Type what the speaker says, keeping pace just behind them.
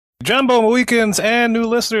Jumbo Mohicans and new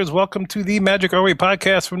listeners, welcome to the Magic Our Way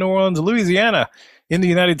podcast from New Orleans, Louisiana, in the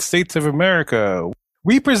United States of America.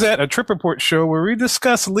 We present a trip report show where we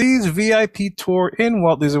discuss Lee's VIP tour in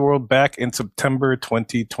Walt Disney World back in September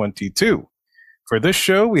 2022. For this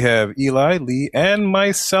show, we have Eli, Lee, and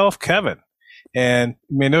myself, Kevin. And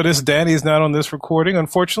you may notice Danny is not on this recording.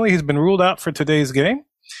 Unfortunately, he's been ruled out for today's game.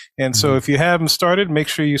 And so if you have him started, make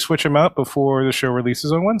sure you switch him out before the show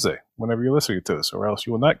releases on Wednesday, whenever you're listening to this, or else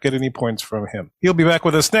you will not get any points from him. He'll be back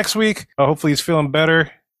with us next week. Hopefully he's feeling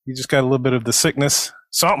better. He just got a little bit of the sickness.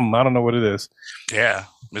 Something. I don't know what it is. Yeah.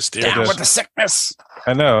 Down with the sickness.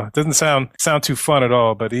 I know. It doesn't sound too fun at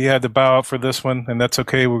all, but he had to bow out for this one, and that's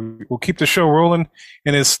okay. We'll keep the show rolling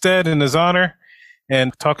in his stead, in his honor,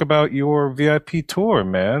 and talk about your VIP tour,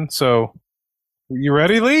 man. So, you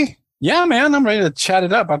ready, Lee? Yeah, man, I'm ready to chat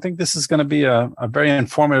it up. I think this is going to be a very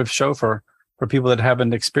informative show for people that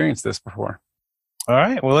haven't experienced this before. All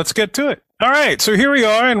right, well, let's get to it. All right, so here we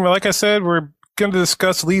are, and like I said, we're going to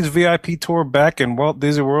discuss Lee's VIP tour back in Walt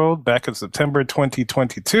Disney World back in September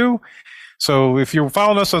 2022. So if you're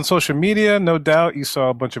following us on social media, no doubt you saw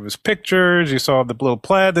a bunch of his pictures, you saw the little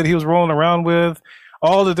plaid that he was rolling around with,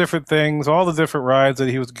 all the different things, all the different rides that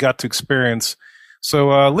he got to experience.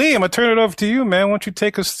 So, Lee, I'm going to turn it over to you, man. Why don't you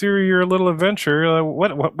take us through your little adventure?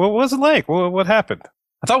 What was it like? What happened?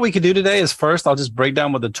 I thought we could do today is first, I'll just break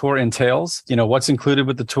down what the tour entails, what's included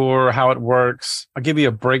with the tour, how it works. I'll give you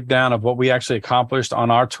a breakdown of what we actually accomplished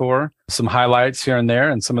on our tour, some highlights here and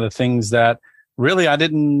there, and some of the things that really I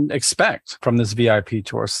didn't expect from this VIP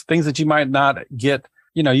tour, things that you might not get,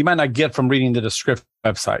 you might not get from reading the description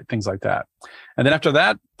website, things like that. And then after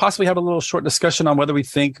that, possibly have a little short discussion on whether we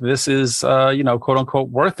think this is, quote unquote,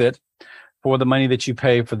 worth it for the money that you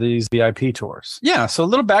pay for these VIP tours. Yeah. So a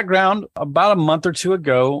little background. About a month or two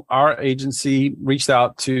ago, our agency reached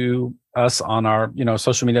out to us on our,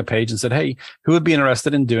 social media page and said, hey, who would be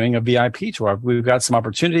interested in doing a VIP tour? We've got some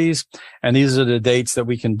opportunities and these are the dates that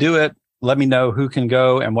we can do it. Let me know who can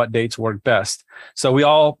go and what dates work best. So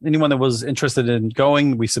anyone that was interested in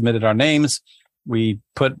going, we submitted our names. We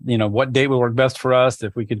put, what date would work best for us,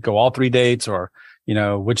 if we could go all 3 dates or,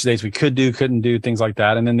 which dates we could do, couldn't do, things like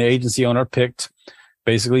that. And then the agency owner picked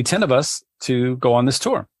basically 10 of us to go on this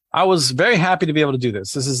tour. I was very happy to be able to do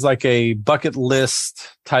this. This is like a bucket list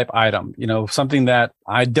type item, something that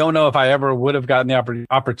I don't know if I ever would have gotten the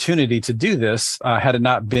opportunity to do this had it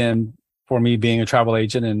not been for me being a travel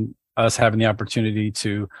agent and us having the opportunity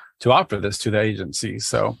to offer this to the agency.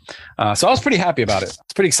 So I was pretty happy about it. I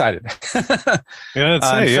was pretty excited. In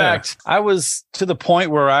fact, I was to the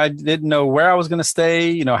point where I didn't know where I was going to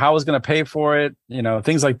stay, how I was going to pay for it,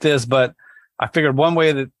 things like this. But I figured one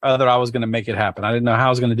way or the other, I was going to make it happen. I didn't know how I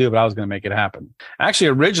was going to do it, but I was going to make it happen. I actually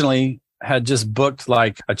originally had just booked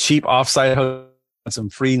like a cheap offsite hotel,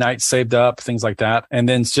 some free nights saved up, things like that. And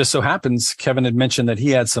then just so happens, Kevin had mentioned that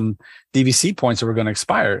he had some DVC points that were going to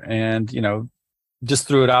expire. And, just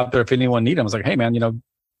threw it out there if anyone needed them. I was like, hey, man,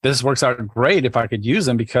 this works out great if I could use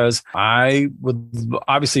them because I would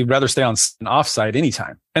obviously rather stay on an offsite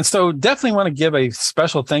anytime. And so definitely want to give a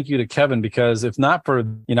special thank you to Kevin because if not for,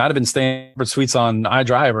 I'd have been staying for suites on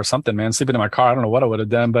iDrive or something, man, sleeping in my car. I don't know what I would have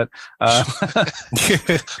done, but the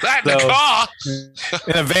car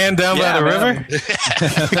in a van down by the river.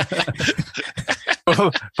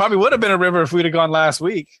 Probably would have been a river if we'd have gone last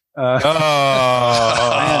week.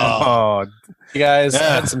 You guys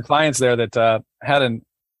had some clients there that had an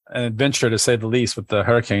adventure to say the least with the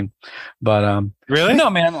hurricane, but really? No,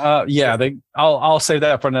 man. I'll save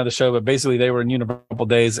that for another show. But basically, they were in Universal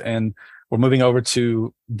days, and we're moving over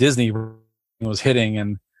to Disney. Was hitting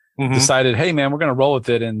and decided, hey, man, we're going to roll with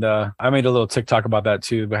it. And I made a little TikTok about that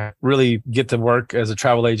too. But really get to work as a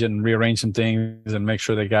travel agent and rearrange some things and make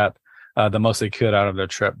sure they got the most they could out of their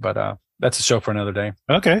trip. But that's a show for another day.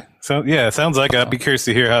 Okay. So, yeah, it sounds like I'd be curious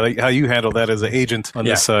to hear how you handle that as an agent on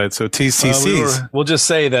this side. So, TCCs. We'll just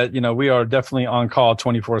say that, we are definitely on call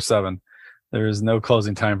 24/7. There is no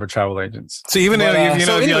closing time for travel agents. So, even if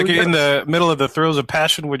you're in the middle of the throes of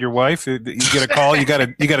passion with your wife, you get a call, you got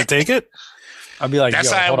to take it? I'd be like,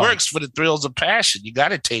 that's how it works for the thrills of passion. You got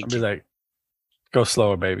to take it. I'd be like, go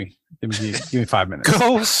slower, baby. Give me 5 minutes.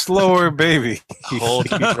 Go slower, baby.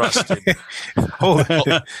 Hold me thrusting. Hold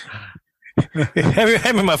it.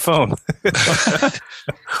 Hand me my phone. This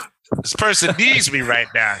person needs me right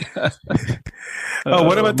now.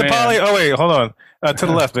 What about the poly? Oh, wait, hold on. To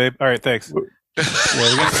the left, babe. All right, thanks.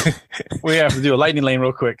 We have to do a lightning lane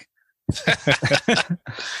real quick.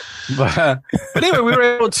 But anyway, we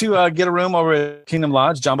were able to get a room over at Kingdom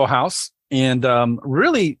Lodge, Jumbo House. And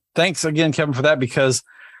really, thanks again, Kevin, for that because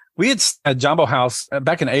we had at Jumbo House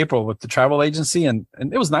back in April with the travel agency, and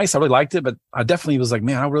it was nice. I really liked it, but I definitely was like,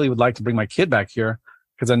 man, I really would like to bring my kid back here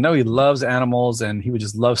because I know he loves animals and he would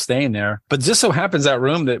just love staying there. But just so happens that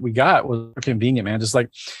room that we got was convenient, man. Just like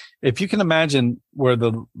if you can imagine where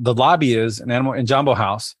the lobby is in Jumbo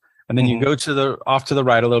House, and then you go off to the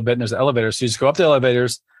right a little bit, and there's an elevator. So you just go up the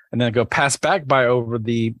elevators and then go pass back by over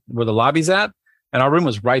where the lobby's at. And our room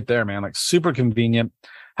was right there, man. Like super convenient.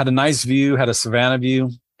 Had a nice view, had a savanna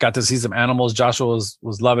view. Got to see some animals. Joshua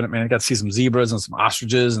was loving it, man. Got to see some zebras and some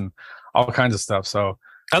ostriches and all kinds of stuff. So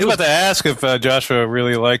I was about to ask if Joshua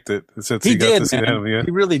really liked it since he got to see them. Yeah.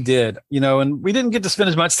 He really did. And we didn't get to spend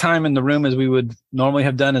as much time in the room as we would normally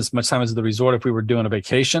have done, as much time as the resort if we were doing a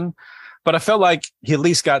vacation. But I felt like he at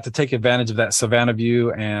least got to take advantage of that savanna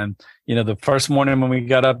view. And, the first morning when we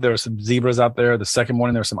got up, there were some zebras out there. The second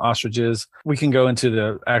morning, there were some ostriches. We can go into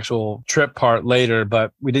the actual trip part later,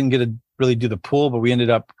 but we didn't get to really do the pool, but we ended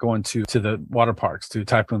up going to the water parks, to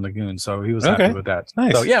Typhoon Lagoon. So he was happy with that.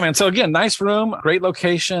 Nice. So yeah, man. So again, nice room, great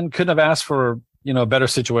location. Couldn't have asked for, a better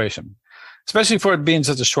situation, especially for it being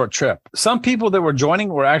such a short trip. Some people that were joining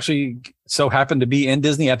were actually so happened to be in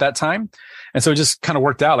Disney at that time. And so it just kind of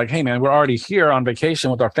worked out like, hey, man, we're already here on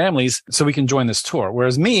vacation with our families, so we can join this tour.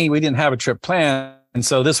 Whereas we didn't have a trip planned. And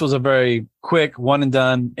so this was a very quick one and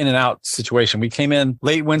done, in and out situation. We came in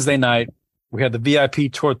late Wednesday night. We had the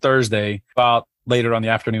VIP tour Thursday, about later on the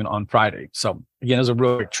afternoon on Friday. So again, it was a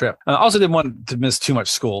real quick trip. I also didn't want to miss too much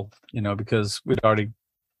school, because we'd already,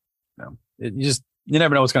 you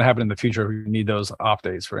never know what's going to happen in the future if you need those off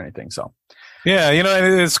days for anything. So, yeah,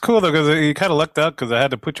 it's cool though, because you kind of lucked out because I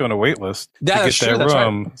had to put you on a wait list to get that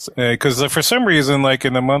room. Because for some reason, like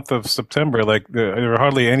in the month of September, like there were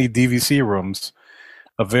hardly any DVC rooms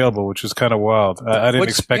available, which is kind of wild. I didn't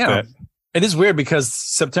expect that. It is weird because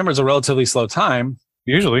September is a relatively slow time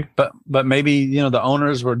usually, but maybe, the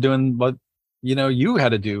owners were doing what, you had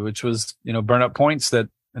to do, which was, burn up points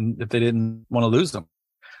and if they didn't want to lose them.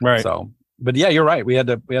 Right. So, but yeah, you're right. We had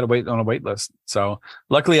to wait on a wait list. So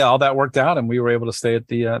luckily all that worked out and we were able to stay at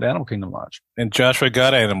the Animal Kingdom Lodge. And Joshua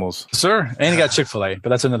got animals. Sir. And he got Chick-fil-A, but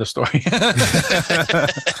that's another story.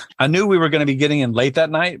 I knew we were going to be getting in late that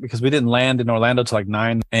night because we didn't land in Orlando till like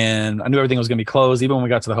 9, and I knew everything was going to be closed. Even when we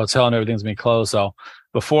got to the hotel, and everything was going to be closed. So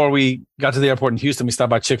before we got to the airport in Houston, we stopped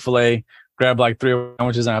by Chick-fil-A, grabbed like 3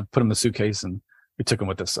 sandwiches, and I put them in the suitcase, and we took them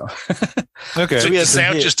with us. So okay. So we had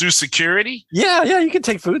sandwiches through security? Yeah, you can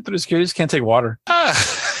take food through security, just can't take water.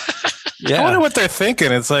 Yeah. I wonder what they're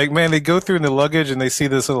thinking. It's like, man, they go through in the luggage and they see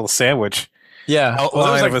this little sandwich. Yeah,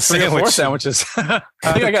 outline there was like of a 3 or 4 sandwich. sandwiches.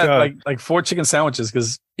 I think I got like 4 chicken sandwiches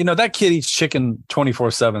because that kid eats chicken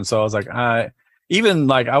 24/7. So I was like, I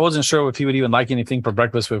wasn't sure if he would even like anything for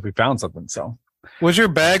breakfast if we found something. So was your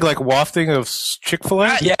bag like wafting of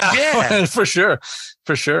Chick-fil-A? Yeah. for sure.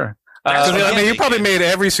 You probably made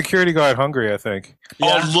every security guard hungry, I think.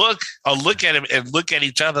 Yeah. I'll look at him and look at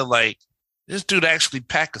each other like, this dude actually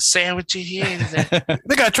packed a sandwich in here.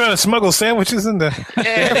 They got trying to smuggle sandwiches in there.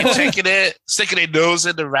 Yeah, they checking it, sticking their nose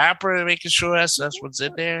in the wrapper and making sure that's what's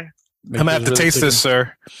in there. I'm gonna have to taste this,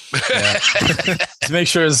 sir. Yeah. To make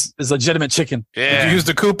sure it's legitimate chicken. Yeah. Did you use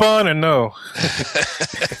the coupon or no?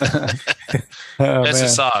 That's the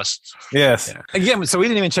sauce. Yes. Yeah. Again, so we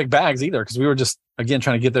didn't even check bags either because we were just trying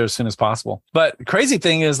to get there as soon as possible. But the crazy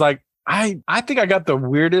thing is, like, I think I got the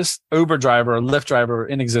weirdest Uber driver or Lyft driver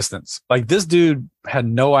in existence. Like, this dude had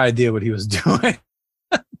no idea what he was doing.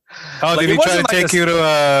 Did he try to take you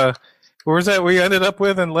to where was that we ended up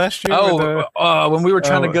with in last year? When we were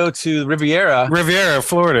trying to go to Riviera,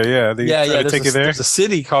 Florida. Yeah. There's a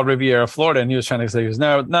city called Riviera, Florida. And he was trying to say,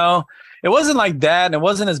 no, it wasn't like that. And it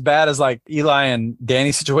wasn't as bad as like Eli and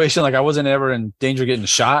Danny's situation. Like, I wasn't ever in danger of getting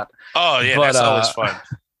shot. Oh yeah. But, that's always fun.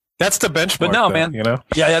 That's the benchmark. But no, man.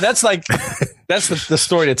 Yeah. That's like, that's the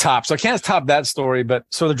story to top. So I can't top that story, but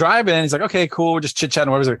so the drive in, he's like, okay, cool. We're just chit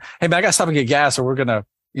chatting. He's like, hey man, I got to stop and get gas or we're not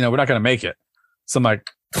going to make it. So I'm like,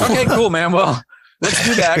 okay, cool, man. Well, let's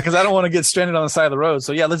do that because I don't want to get stranded on the side of the road.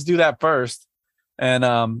 So yeah, let's do that first. And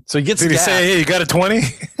so he gets. Did he say, "Hey, you got a 20?"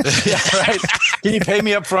 Yeah, right. Can you pay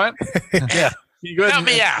me up front? Yeah. You go ahead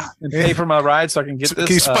and pay for my ride so I can get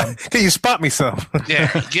this. Can you spot me some? Yeah,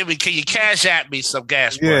 can you cash at me some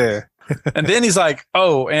gas? Yeah. And then he's like,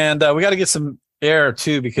 "Oh, and we got to get some air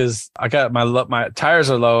too because I got my tires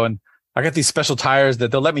are low and I got these special tires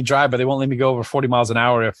that they'll let me drive, but they won't let me go over 40 miles an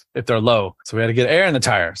hour if they're low. So we had to get air in the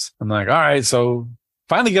tires." I'm like, all right. So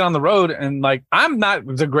finally get on the road. And like, I'm not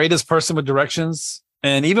the greatest person with directions.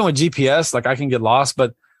 And even with GPS, like I can get lost,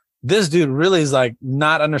 but this dude really is like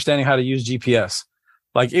not understanding how to use GPS.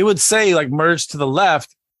 Like it would say like merge to the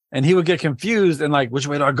left and he would get confused and like, which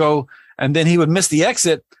way do I go? And then he would miss the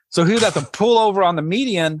exit. So he would have to pull over on the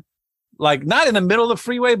median, like not in the middle of the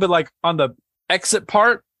freeway, but like on the exit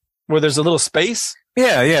part where there's a little space.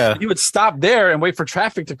 Yeah. He would stop there and wait for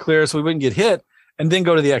traffic to clear so we wouldn't get hit and then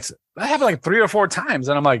go to the exit. That happened like 3 or 4 times.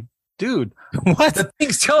 And I'm like, dude, what? The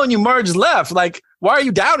thing's telling you merge left. Like, why are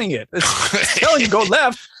you doubting it? It's telling you go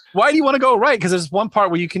left. Why do you want to go right? Because there's one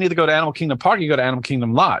part where you can either go to Animal Kingdom Park or you go to Animal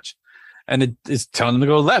Kingdom Lodge. And it's telling him to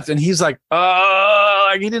go left. And he's like,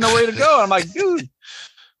 he didn't know where to go. I'm like, dude,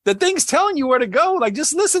 the thing's telling you where to go. Like,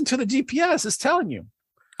 just listen to the GPS. It's telling you.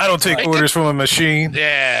 I don't take orders from a machine.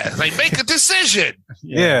 Yeah. Like, make a decision.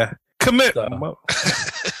 Yeah. Commit. So,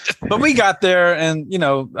 but we got there, and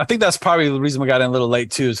I think that's probably the reason we got in a little late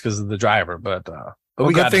too, is because of the driver. But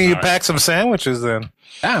we got. Good thing you packed some sandwiches then.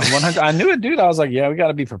 Yeah, 100. I knew it, dude. I was like, yeah, we got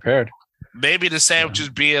to be prepared. Maybe the sandwiches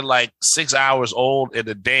being like 6 hours old and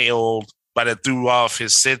a day old, but it threw off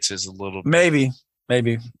his senses a little bit. Maybe.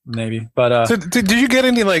 But so did you get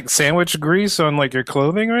any like sandwich grease on like your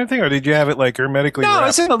clothing or anything, or did you have it like hermetically no, wrapped?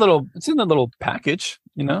 It's in the little package.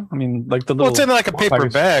 I mean, like the little. Well, it's in like a paper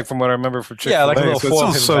package. Bag, from what I remember from Chick-fil-A. Yeah, like a little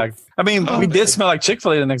foil paper bag. I mean, we did bad. smell like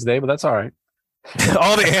Chick-fil-A the next day, but that's all right.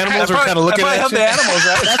 All the animals were kind of looking at you. The animals,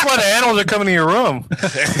 right? That's why the animals are coming to your room.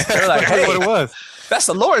 They're like, hey, what it was. That's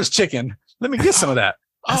the Lord's chicken. Let me get some of that.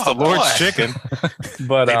 That's the Lord's chicken.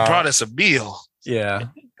 But they brought us a meal. Yeah.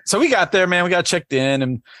 So we got there, man. We got checked in,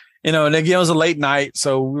 and and again, it was a late night,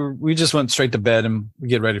 so we just went straight to bed and we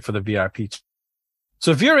get ready for the VIP. So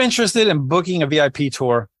if you're interested in booking a VIP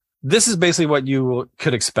tour, this is basically what you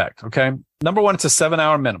could expect. Okay. Number one, it's a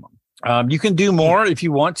 7-hour minimum. You can do more if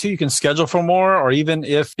you want to. You can schedule for more, or even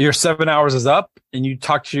if your 7 hours is up and you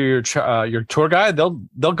talk to your tour guide,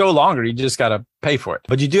 they'll go longer. You just got to pay for it.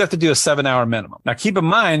 But you do have to do a 7-hour minimum. Now, keep in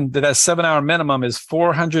mind that 7-hour minimum is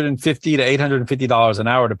 $450 to $850 an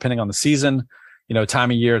hour, depending on the season, time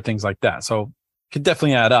of year, things like that. So it could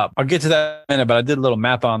definitely add up. I'll get to that in a minute, but I did a little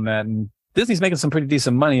math on that, and Disney's making some pretty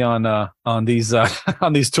decent money on these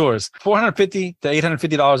on these tours. $450 to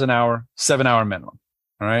 $850 an hour, 7-hour minimum.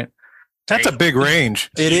 All right. That's a big range.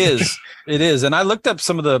 It is. And I looked up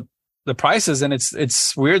some of the prices, and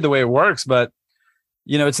it's weird the way it works, but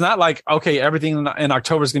it's not like, okay, everything in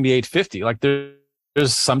October is going to be $850. Like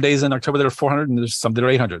there's some days in October that are $400 and there's some that are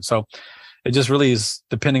 $800. So it just really is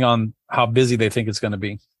depending on how busy they think it's going to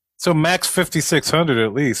be. So max 5,600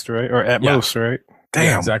 at least, right? Or at most, right? Damn.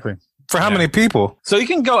 Yeah, exactly. For how many people? So you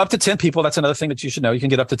can go up to 10 people. That's another thing that you should know. You can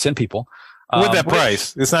get up to 10 people. With that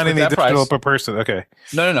price. It's not any additional per person. Okay.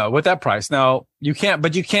 No. With that price. Now you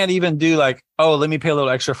can't even do like, oh, let me pay a little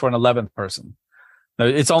extra for an 11th person. No,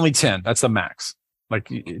 it's only 10. That's the max.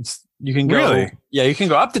 Like you can go. Really? Yeah. You can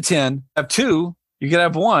go up to 10, have 2. You can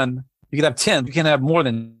have 1. You can have 10. You can have more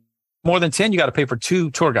than 10. You got to pay for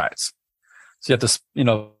 2 tour guides. So you have to,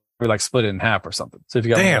 or like split it in half or something. So if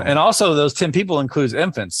you got, and also those 10 people includes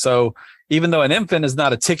infants. So even though an infant is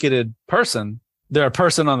not a ticketed person, they're a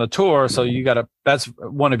person on the tour. So that's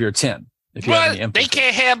one of your 10. If you have any infants. They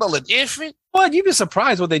can't handle an infant? Well, you'd be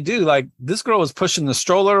surprised what they do. Like this girl was pushing the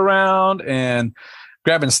stroller around and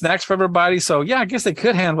grabbing snacks for everybody. So yeah, I guess they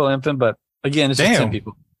could handle an infant, but again, it's just 10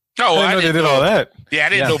 people. Oh, I didn't know they did all that. Yeah, I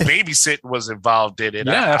didn't know babysitting was involved in it.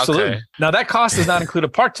 Yeah, absolutely. Okay. Now that cost does not include a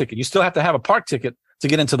park ticket. You still have to have a park ticket to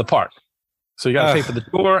get into the park. So you got to pay for the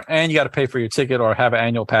tour and you got to pay for your ticket or have an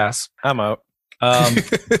annual pass. I'm out.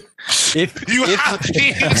 If you haven't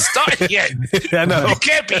even started yet, I know you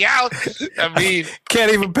can't be out. I mean,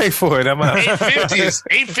 can't even pay for it. I'm out.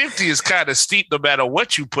 $850 is kind of steep, no matter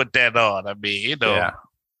what you put that on. I mean, Yeah.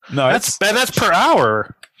 No, that's per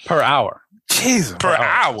hour. Per hour. Jesus. Per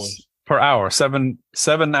hour. Per hour.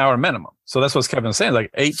 7-hour minimum. So that's what Kevin's saying. Like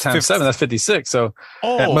 8 times 7, that's 56. So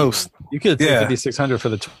at most, you could pay 5,600 for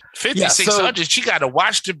the 5,600. She got to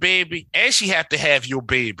watch the baby, and she have to have your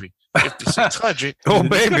baby. 5,600. Oh,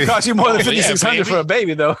 baby. It cost you more than 5,600 for a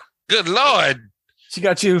baby, though. Good Lord. She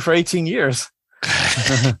got you for 18 years.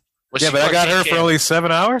 But I got her for only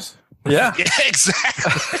 7 hours. Yeah. Yeah,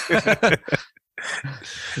 exactly.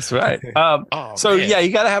 That's right. You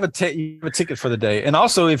got to have a ticket for the day. And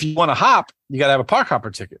also, if you want to hop, you got to have a park hopper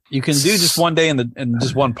ticket. You can do just one day in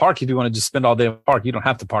just one park. If you want to just spend all day in the park, you don't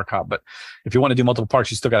have to park hop. But if you want to do multiple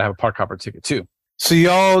parks, you still got to have a park hopper ticket too.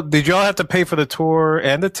 So did y'all have to pay for the tour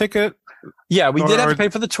and the ticket? Yeah, we did have to pay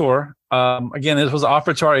for the tour. Again, this was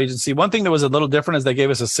offered to our agency. One thing that was a little different is they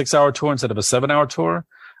gave us a 6-hour tour instead of a 7-hour tour.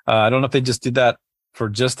 I don't know if they just did that for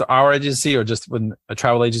just our agency or just when a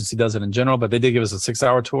travel agency does it in general, but they did give us a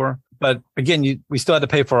 6-hour tour. But again, we still had to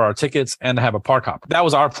pay for our tickets and to have a park hop. That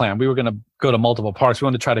was our plan. We were going to go to multiple parks. We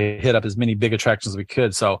wanted to try to hit up as many big attractions as we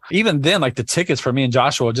could. So even then, like the tickets for me and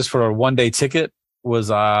Joshua, just for a 1-day ticket was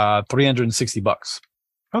 $360.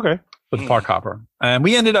 Okay. With the park hopper. And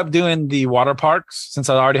we ended up doing the water parks. Since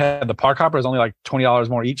I already had the park hopper, it was only like $20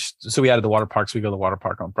 more each. So we added the water parks. We go to the water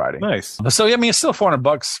park on Friday. Nice. So, yeah, I mean, it's still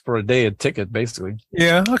 $400 for a day a ticket, basically.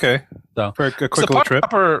 Yeah. Okay. So for a quick so little trip.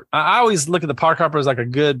 Hopper, I always look at the park hopper as like a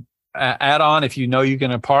good add-on if you know you're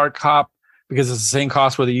going to park hop, because it's the same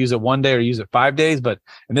cost whether you use it one day or use it 5 days. But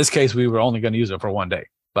in this case, we were only going to use it for one day.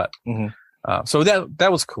 But so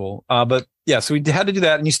that was cool. But yeah, so we had to do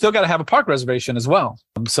that, and you still got to have a park reservation as well.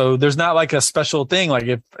 So there's not like a special thing. Like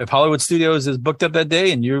if Hollywood Studios is booked up that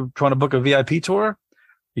day and you're trying to book a VIP tour,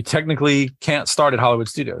 you technically can't start at Hollywood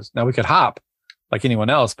Studios. Now we could hop like anyone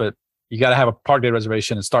else, but you got to have a park day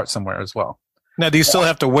reservation and start somewhere as well. Now, do you still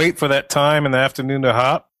have to wait for that time in the afternoon to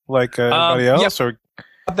hop like everybody else? Yeah, or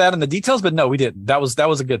that in the details, but no, we didn't. That was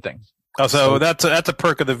a good thing. Oh, so that's a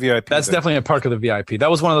perk of the VIP. That's definitely a perk of the VIP. That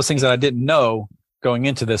was one of those things that I didn't know going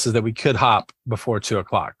into this, is that we could hop before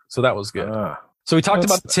 2:00. So that was good. So we talked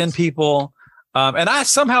about 10 people. And I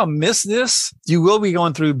somehow missed this. You will be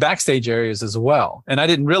going through backstage areas as well. And I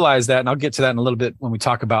didn't realize that. And I'll get to that in a little bit when we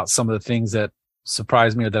talk about some of the things that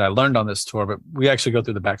surprised me or that I learned on this tour, but we actually go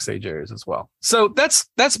through the backstage areas as well. So that's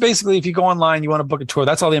basically, if you go online, you want to book a tour,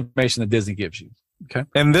 that's all the information that Disney gives you. Okay.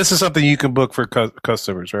 And this is something you can book for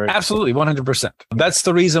customers, right? Absolutely. 100%. That's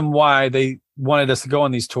the reason why they wanted us to go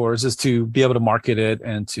on these tours, is to be able to market it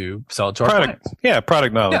and to sell it to our clients. Yeah.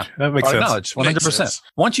 Product knowledge. Yeah, that makes sense. Knowledge. 100%.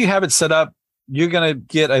 Once you have it set up, you're going to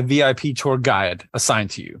get a VIP tour guide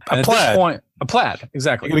assigned to you. And a plaid. At this point, a plaid.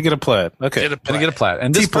 Exactly. You're going to get a plaid. Okay. Going to get a plaid.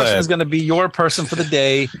 And this person is going to be your person for the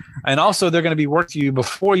day. And also they're going to be working you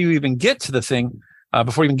before you even get to the thing,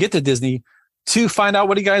 before you even get to Disney, to find out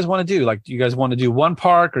what you guys want to do. Like, do you guys want to do one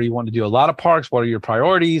park, or you want to do a lot of parks? What are your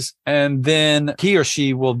priorities? And then he or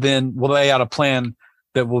she will lay out a plan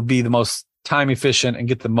that will be the most time efficient and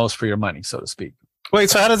get the most for your money, so to speak. Wait,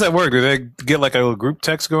 so how does that work? Do they get like a little group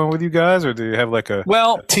text going with you guys, or do you have like a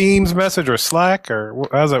Teams message or Slack, or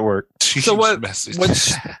how does that work? So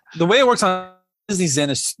the way it works on Disney's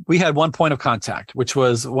end is we had one point of contact, which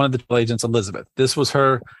was one of the agents, Elizabeth. This was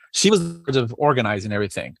her. She was in charge of organizing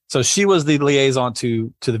everything. So she was the liaison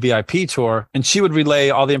to the VIP tour, and she would relay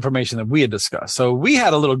all the information that we had discussed. So we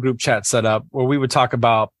had a little group chat set up where we would talk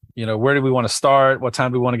about, where do we want to start? What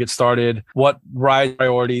time do we want to get started? What ride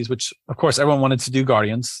priorities, which of course everyone wanted to do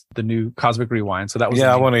Guardians, the new Cosmic Rewind. So that was,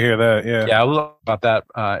 I want to hear that. Yeah. Yeah. I'll talk about that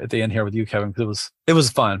at the end here with you, Kevin, because it was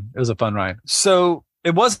fun. It was a fun ride. So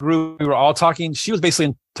it was a group. We were all talking. She was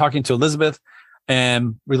basically talking to Elizabeth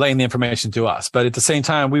and relaying the information to us. But at the same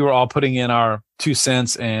time, we were all putting in our 2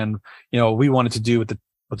 cents and, we wanted to do with the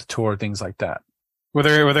tour, things like that. Were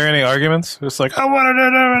there any arguments? It's like, I want to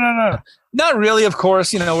no. Not really, of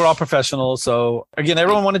course. We're all professionals. So again,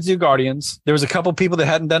 everyone wanted to do Guardians. There was a couple people that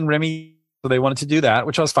hadn't done Remy, so they wanted to do that,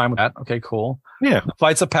 which I was fine with that. Okay, cool. Yeah.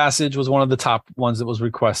 Flights of Passage was one of the top ones that was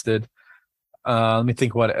requested. Let me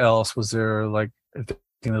think, what else was there? Like, I think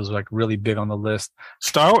that was like really big on the list.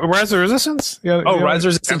 Rise of Resistance? Yeah, Rise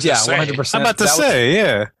of Resistance. Yeah, 100%. I'm about to say,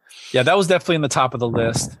 yeah. Yeah, that was definitely in the top of the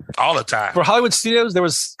list. All the time. For Hollywood Studios, there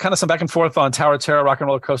was kind of some back and forth on Tower of Terror, Rock and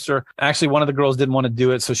Roller Coaster. Actually, one of the girls didn't want to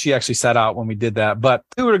do it, so she actually sat out when we did that. But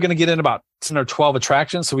we were going to get in about 10 or 12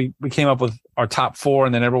 attractions, so we came up with our top 4,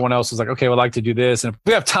 and then everyone else was like, okay, we'd like to do this. And if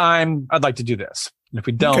we have time, I'd like to do this. And if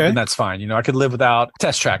we don't, then that's fine. I could live without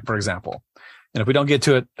Test Track, for example. And if we don't get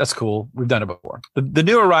to it, that's cool. We've done it before. The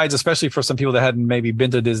newer rides, especially for some people that hadn't maybe been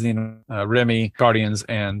to Disney, Remy, Guardians,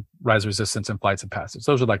 and Rise of Resistance and Flights of Passage.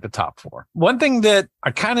 Those are like the top 4. One thing that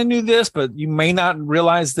I kind of knew this, but you may not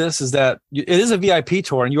realize this, is that it is a VIP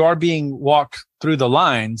tour and you are being walked through the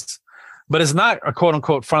lines, but it's not a quote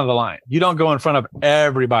unquote front of the line. You don't go in front of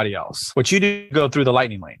everybody else. What you do, go through the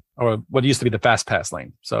lightning lane, or what used to be the fast pass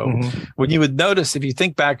lane. So when you would notice, if you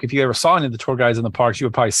think back, if you ever saw any of the tour guides in the parks, you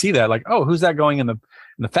would probably see that, like, oh, who's that going in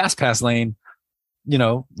the fast pass lane?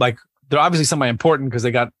 Like, they're obviously somebody important because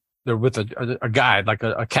they're with a guide, like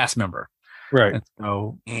a cast member. Right.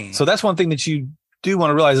 And so that's one thing that you do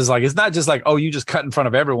want to realize is, like, it's not just like, oh, you just cut in front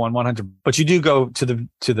of everyone 100, but you do go to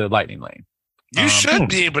the lightning lane. You should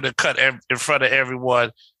be able to cut in front of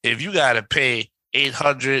everyone if you got to pay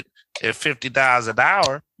 $850 an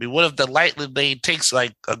hour. I mean, what if the lightning lane takes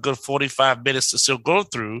like a good 45 minutes to still go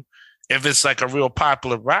through? If it's like a real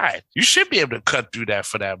popular ride, you should be able to cut through that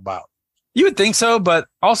for that amount. You would think so, but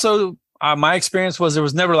also my experience was there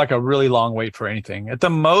was never like a really long wait for anything. At the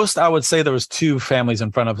most, I would say there was 2 families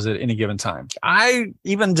in front of us at any given time. I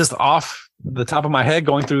even just off the top of my head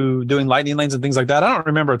going through doing lightning lanes and things like that, I don't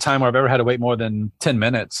remember a time where I've ever had to wait more than 10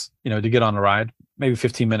 minutes, to get on a ride, maybe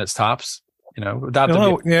 15 minutes tops, without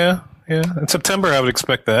Yeah. In September, I would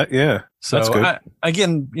expect that. Yeah. So That's good.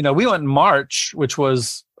 again, we went in March, which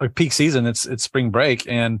was a peak season. It's spring break,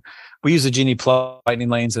 and we used the Genie Plus lightning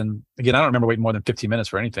lanes. And again, I don't remember waiting more than 15 minutes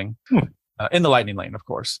for anything in the lightning lane, of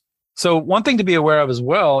course. So one thing to be aware of as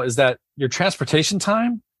well is that your transportation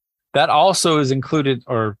time, that also is included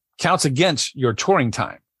or counts against your touring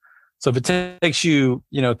time. So if it takes you,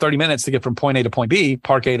 30 minutes to get from point A to point B,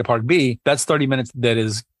 park A to park B, that's 30 minutes that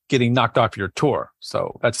is getting knocked off your tour.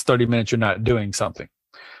 So that's 30 minutes you're not doing something.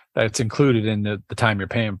 That's included in the time you're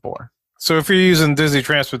paying for. So if you're using Disney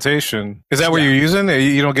transportation, is that what you're using?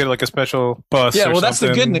 You don't get like a special bus? Yeah, or well, that's the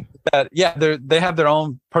something? good news. That they have their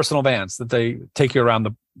own personal vans that they take you around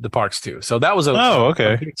the parks too. So that was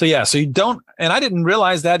okay. So you don't, and I didn't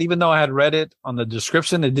realize that, even though I had read it on the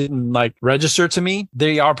description, it didn't like register to me.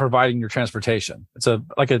 They are providing your transportation. It's a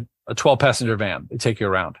 12 passenger van. They take you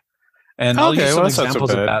around. And I'll use some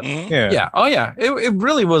examples of that. Yeah. Oh, yeah. It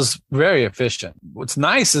really was very efficient. What's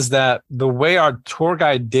nice is that the way our tour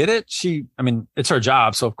guide did it, it's her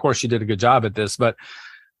job. So, of course, she did a good job at this. But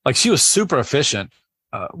like she was super efficient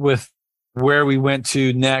with where we went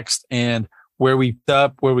to next and where we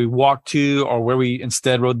up, where we walked to, or where we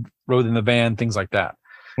instead rode in the van, things like that.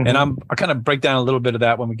 Mm-hmm. And I'll kind of break down a little bit of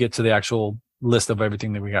that when we get to the actual list of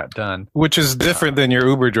everything that we got done, which is different than your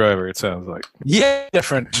Uber driver, it sounds like. Yeah,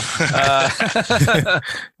 different.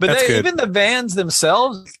 But even the vans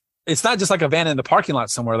themselves, it's not just like a van in the parking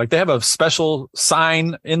lot somewhere. Like they have a special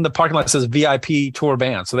sign in the parking lot that says VIP tour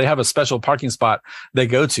van. So they have a special parking spot they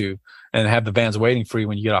go to and have the vans waiting for you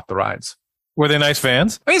when you get off the rides. Were they nice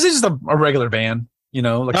vans? I mean, it's just a regular van.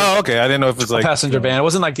 Okay. I didn't know if it was like passenger van. It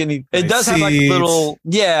wasn't like any. It does have like little.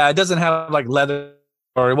 Yeah, it doesn't have like leather.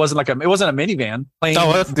 Or it wasn't a minivan.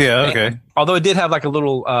 Okay. Although it did have like a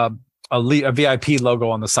little a VIP logo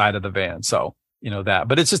on the side of the van, so that.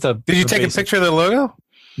 But it's just a. Did you take a picture of the logo?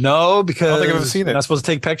 No, because I don't think I've ever seen it. You're not supposed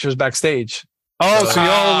to take pictures backstage. Oh, so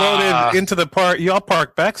y'all loaded into the park. Y'all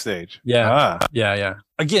parked backstage. Yeah, yeah.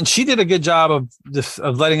 Again, she did a good job of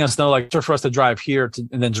letting us know, like, for us to drive here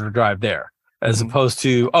and then to drive there, as opposed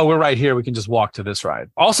to we're right here. We can just walk to this ride.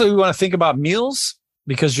 Also, we want to think about meals,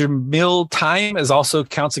 because your meal time also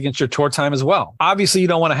counts against your tour time as well. Obviously, you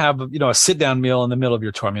don't want to have, a sit down meal in the middle of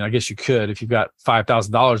your tour. I mean, I guess you could, if you've got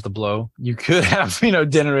 $5,000 to blow, you could have,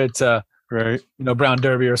 dinner at, Brown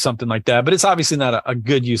Derby or something like that. But it's obviously not a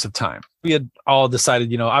good use of time. We had all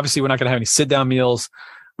decided, obviously we're not going to have any sit down meals.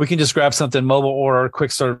 We can just grab something, mobile order, quick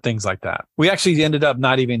serve, things like that. We actually ended up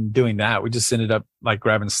not even doing that. We just ended up like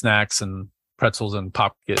grabbing snacks and pretzels and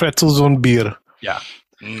popcorn. Pretzels on beer. Yeah.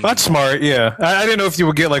 That's smart. Yeah. I didn't know if you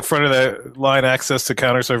would get like front of that line access to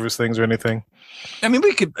counter service things or anything. I mean,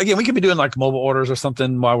 we could be doing like mobile orders or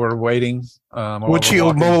something while we're waiting. Would she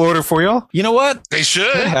mobile order for y'all? You know what? They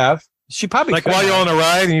should have. She probably like while you're on a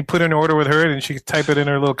ride and you put in an order with her and she type it in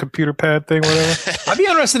her little computer pad thing, whatever. I'd be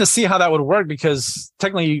interested to see how that would work, because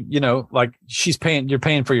technically, like you're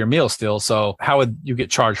paying for your meal still. So how would you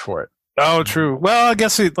get charged for it? Oh, true. Well, I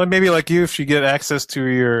guess maybe like you, if you get access to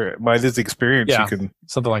your My Disney Experience, you can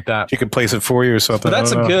something like that. She can place it for you or something. But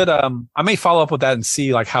that's a good. I may follow up with that and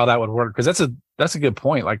see like how that would work, because that's a good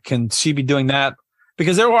point. Like, can she be doing that?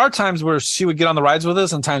 Because there are times where she would get on the rides with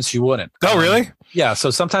us, and times she wouldn't. Oh, really? Yeah. So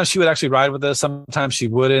sometimes she would actually ride with us. Sometimes she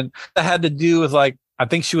wouldn't. That had to do with like, I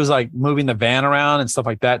think she was like moving the van around and stuff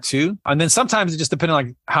like that too. And then sometimes it just depended on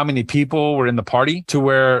like how many people were in the party, to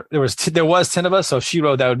where there was 10 of us. So if she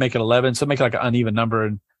rode, that would make it 11. So make it like an uneven number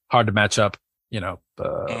and hard to match up,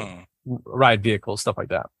 ride vehicles, stuff like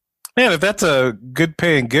that. Man, if that's a good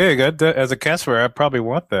paying gig, as a cast member, I probably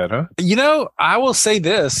want that, huh? I will say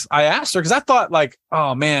this. I asked her because I thought like,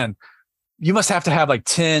 oh man, you must have to have like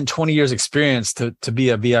 10, 20 years experience to be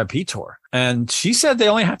a VIP tour. And she said they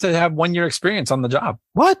only have to have 1 year experience on the job.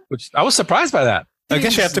 What? Which I was surprised by that. I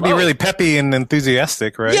guess you have to be really peppy and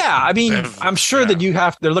enthusiastic, right? Yeah. I mean, I'm sure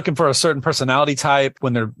that they're looking for a certain personality type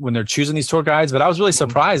when they're choosing these tour guides. But I was really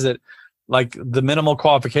surprised that like the minimal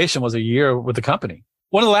qualification was a year with the company.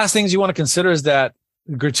 One of the last things you want to consider is that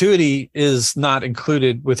gratuity is not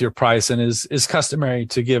included with your price and is customary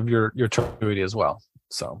to give your tour gratuity as well.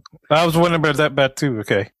 So I was wondering about that too.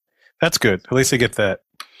 Okay. That's good. At least they get that.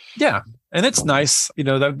 Yeah. And it's nice,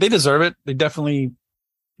 that they deserve it. They definitely,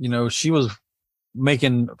 she was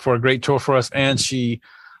making for a great tour for us. And she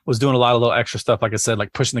was doing a lot of little extra stuff. Like I said,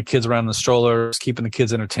 like pushing the kids around in the strollers, keeping the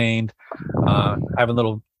kids entertained, having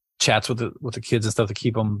little chats with the kids and stuff to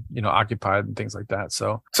keep them, occupied and things like that.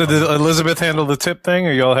 So did Elizabeth handle the tip thing,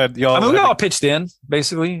 or y'all? We all pitched in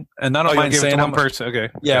basically, and I don't mind saying one person.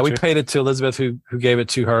 Okay. Yeah, gotcha. We paid it to Elizabeth, who gave it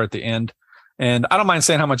to her at the end, and I don't mind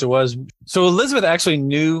saying how much it was. So Elizabeth actually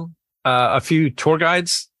knew a few tour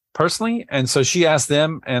guides personally, and so she asked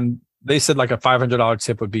them, and they said like a $500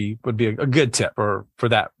 tip would be a good tip for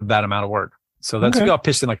that amount of work. So that's we all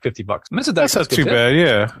pitched in like $50. That's not too bad.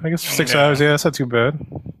 Yeah, I guess for 6 hours. Yeah, that's not too bad.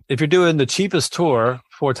 If you're doing the cheapest tour,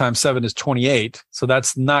 4 times 7 is 28. So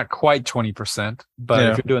that's not quite 20%. But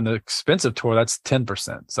if you're doing the expensive tour, that's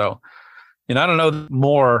 10%. So, I don't know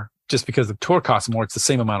more just because the tour costs more. It's the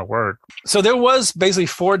same amount of work. So there was basically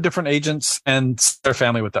 4 different agents and their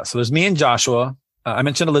family with us. So there's me and Joshua. I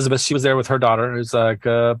mentioned Elizabeth. She was there with her daughter, who's like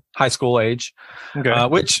high school age. Okay.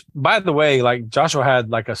 Which, by the way, like Joshua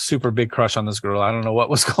had like a super big crush on this girl. I don't know what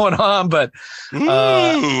was going on, but so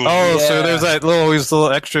there's that always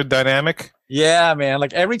little extra dynamic. Yeah, man.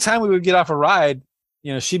 Like every time we would get off a ride,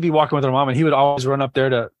 she'd be walking with her mom, and he would always run up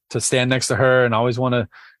there to stand next to her, and always want to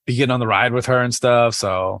be getting on the ride with her and stuff.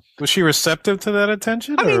 So was she receptive to that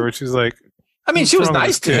attention, or she's like? I mean, she was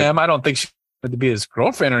nice to him. I don't think she wanted to be his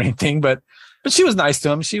girlfriend or anything, but she was nice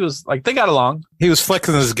to him. She was like, they got along. He was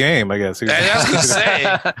flexing his game, I guess. I was going to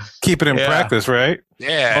say. Keep it in practice, right?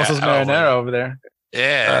 Yeah. Also, marinara over there.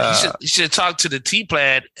 Yeah. You should talk to the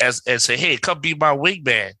T-Plaid and say, hey, come be my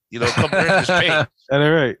wingman. Come earn this pay. That's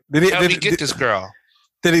right. Help me get this girl.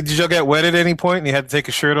 Did y'all get wet at any point and he had to take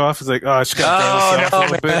his shirt off? He's like, I just got to a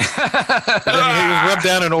little bit. And then he was rubbed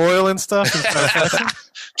down in oil and stuff.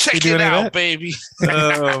 Check it out, baby.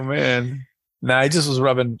 Oh, man. Nah, he just was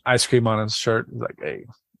rubbing ice cream on his shirt. He's like, hey,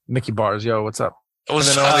 Mickey Bars, yo, what's up? And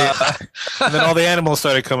then all the animals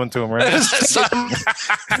started coming to him, right?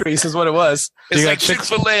 Grease is what it was. It's like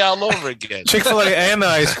Chick-fil-A all over again. Chick-fil-A and the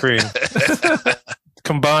ice cream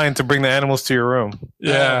combined to bring the animals to your room.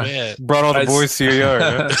 Yeah. Brought all the boys to your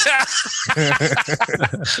yard.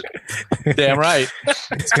 Damn right.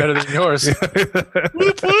 It's better than yours.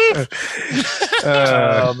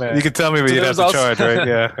 Oh, man. You can tell me, but you'd have to charge, right?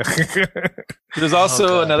 Yeah. There's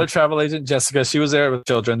also another travel agent, Jessica. She was there with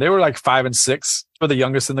children. They were like 5 and 6 for the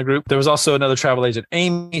youngest in the group. There was also another travel agent,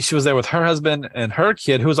 Amy. She was there with her husband and her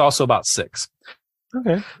kid, who was also about 6.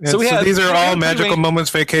 Okay. So these are all Magical Moments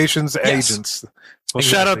Vacations agents. Well,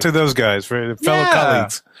 shout out to those guys, fellow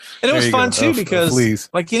colleagues. And it was fun too because,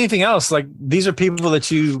 like anything else, like these are people that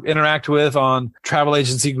you interact with on travel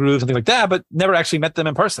agency groups and things like that, but never actually met them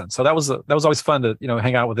in person. So that was always fun to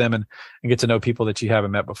hang out with them and get to know people that you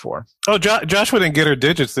haven't met before. Oh, Joshua didn't get her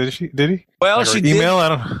digits, did he? Well, she email. Did, I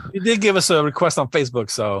don't know. She did give us a request on Facebook,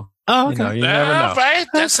 so. Oh, okay. You never know. Right?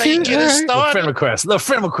 That's how you get it started. Little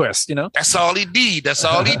friend request, That's all he need.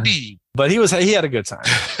 But he had a good time.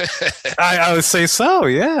 I would say so,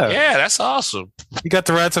 yeah. Yeah, that's awesome. He got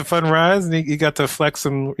to ride some fun rides, and he got to flex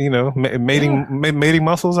some, mating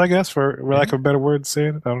muscles, I guess, for lack of a better word to say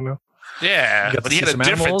it. I don't know. Yeah, but he had a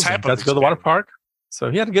different type of. Got to go to the water park, so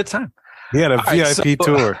he had a good time. He had a VIP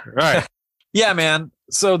tour. All right. Yeah, man.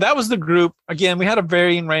 So that was the group. Again, we had a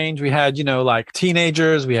varying range. We had, like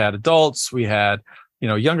teenagers, we had adults, we had,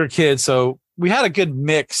 younger kids. So we had a good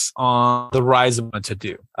mix on the rides we wanted to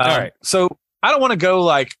do. All right. So I don't want to go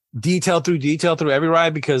like detail through every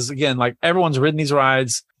ride because again, like everyone's ridden these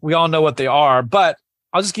rides. We all know what they are, but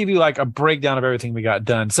I'll just give you like a breakdown of everything we got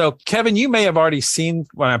done. So Kevin, you may have already seen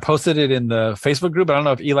when I posted it in the Facebook group. I don't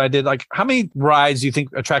know if Eli did. Like, how many attractions do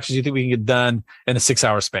you think we can get done in a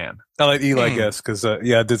 6-hour span? I'll let Eli guess because I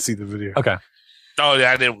did see the video. Okay. Oh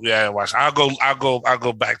yeah, I did. Yeah, I watched. I'll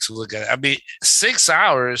go back to look at it. I mean, 6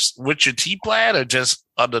 hours with your T-Plaid or just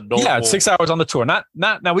on the normal? Yeah, 6 hours on the tour. Not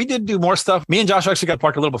now. We did do more stuff. Me and Josh actually got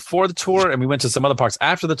parked a little before the tour, and we went to some other parks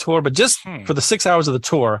after the tour. But just for the 6 hours of the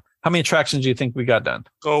tour, how many attractions do you think we got done?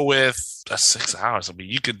 Go with 6 hours. I mean,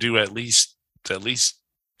 you could do at least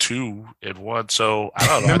 2 in one. So I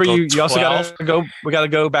don't know. Remember, you also got to go. We got to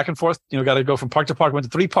go back and forth. Got to go from park to park. Went to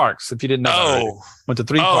 3 parks. If you didn't know, went to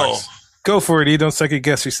 3 parks. Go for it, E. Don't second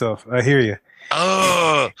guess yourself. I hear you.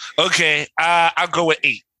 Oh, okay. I'll go with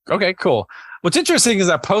 8. Okay, cool. What's interesting is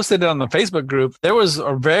I posted it on the Facebook group. There was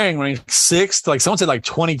a varying range, 6 to like someone said like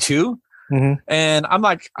 22. Mm-hmm. And I'm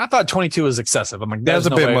like, I thought 22 was excessive. I'm like, that's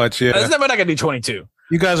a bit much. Yeah. We're not going to do 22.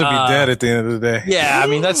 You guys would be dead at the end of the day. Yeah, I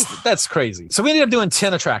mean, that's crazy. So we ended up doing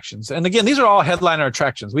 10 attractions. And again, these are all headliner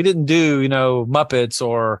attractions. We didn't do, Muppets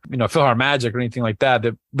or, PhilharMagic or anything like that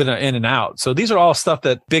been in and out. So these are all stuff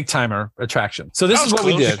that big timer attractions. So this is what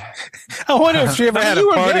we did. I wonder if she ever had a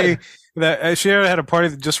party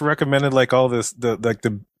that just recommended like all this,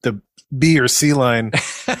 the B or C line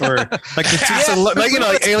or like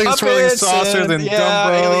like Alien Swirling Saucers and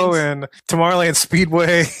Dumbo and Tomorrowland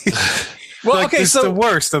Speedway. Well, okay, so the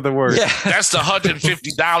worst of the worst. Yeah. That's the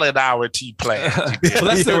 $150 an hour T-Plaid. Well,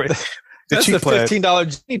 that's the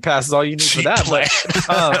 $15 G pass is all you need for that.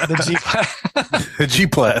 The G the G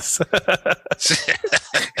Plus.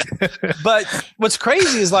 But what's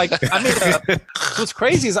crazy is like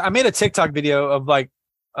I made a TikTok video of like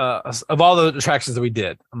of all the attractions that we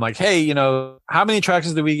did. I'm like, hey, you know, how many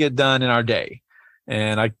attractions did we get done in our day?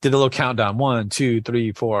 And I did a little countdown: 1, 2,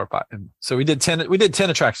 3, 4, 5. And so we did 10. We did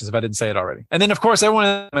 10 attractions, if I didn't say it already. And then, of course, everyone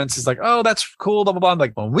in the comments is like, "Oh, that's cool." Blah blah blah. I'm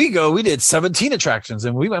like, when we go, we did 17 attractions,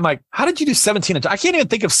 and I'm like, how did you do 17? I can't even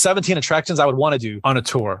think of 17 attractions I would want to do on a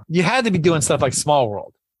tour. You had to be doing stuff like Small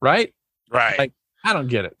World, right? Right. Like, I don't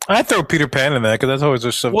get it. I throw Peter Pan in that because that's always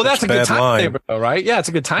just so. Well, that's a good bad time line. saver, though, right? Yeah, it's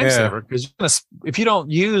a good time saver because if you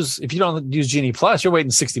don't use Genie Plus, you're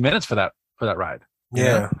waiting 60 minutes for that ride. Yeah. You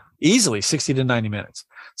know? Easily 60 to 90 minutes.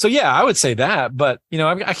 So yeah, I would say that, but you know,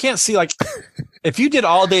 I can't see like if you did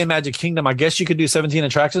all day in Magic Kingdom, I guess you could do 17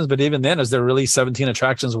 attractions, but even then, is there really 17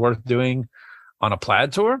 attractions worth doing on a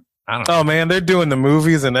plaid tour? I don't know. Oh man, they're doing the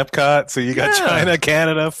movies in Epcot, so you got China,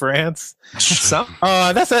 Canada, France.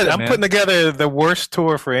 That's it. I'm putting together the worst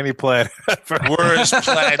tour for any plaid. Worst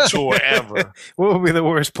plaid tour ever. What would be the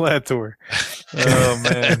worst plaid tour? Oh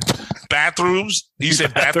man. Bathrooms? You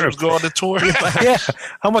said bathrooms go on the tour? Yeah.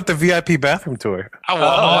 How about the VIP bathroom tour? I want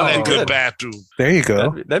all that good bathroom. There you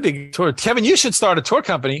go. That'd be a good tour. Kevin, you should start a tour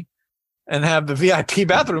company and have the VIP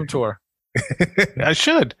bathroom tour. I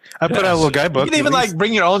should. I put out a little guidebook. You can even like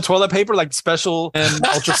bring your own toilet paper, like special and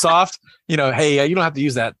ultra soft. You know, hey, you don't have to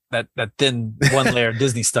use that thin one layer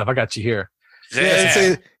Disney stuff. I got you here.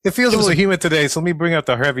 Yeah, it feels a little humid today, so let me bring out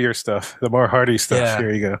the heavier stuff, the more hardy stuff. Yeah.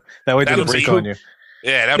 Here you go. That way it'll break on you.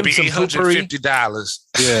 Yeah, that'd be $850.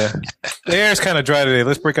 Yeah, the air is kind of dry today.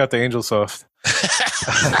 Let's break out the Angel Soft,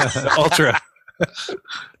 the Ultra.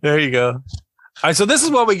 There you go. All right, so this is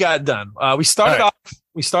what we got done. We started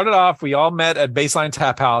off. We all met at Baseline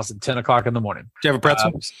Tap House at 10 o'clock in the morning. Did you have a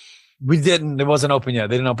pretzel? We didn't. It wasn't open yet.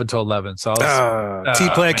 They didn't open until 11. So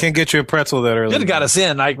T-Plan can't get you a pretzel that early. Could have got us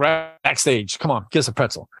in like right backstage. Come on, get us a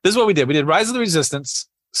pretzel. This is what we did. We did Rise of the Resistance,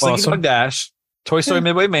 Slinky Dog Dash, Toy Story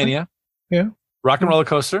Midway Mania, Rock and Roller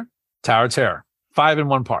Coaster, Tower of Terror. 5 in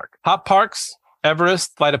one park. Hop Parks,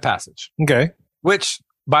 Everest, Flight of Passage. Okay. Which,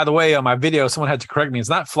 by the way, on my video, someone had to correct me. It's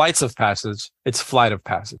not Flights of Passage. It's Flight of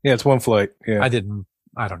Passage. Yeah, it's one flight. Yeah.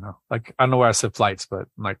 I don't know. Like, I don't know where I said flights, but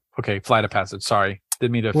I'm like, okay, Flight of Passage. Sorry.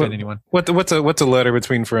 Didn't mean to offend anyone. What's a letter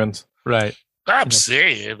between friends? Right. I'm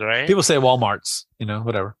saying, right? People say Walmart's, you know,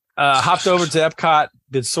 whatever. Hopped over to Epcot,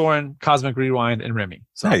 did Soarin', Cosmic Rewind, and Remy.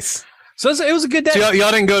 So, nice. So it was a good day. So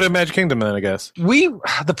y'all didn't go to Magic Kingdom then, I guess.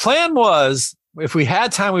 The plan was, if we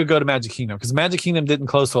had time, we would go to Magic Kingdom because Magic Kingdom didn't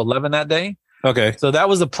close till 11 that day. Okay. So that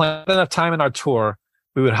was the plan. Enough time in our tour,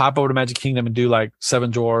 we would hop over to Magic Kingdom and do like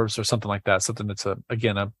 7 Dwarves or something like that. Something that's a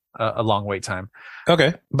long wait time.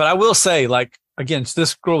 Okay. But I will say, like, again,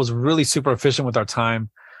 this girl was really super efficient with our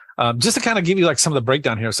time. Just to kind of give you like some of the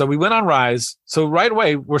breakdown here. So we went on Rise. So right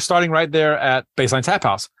away, we're starting right there at Baseline Tap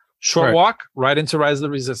House. Short walk right into Rise of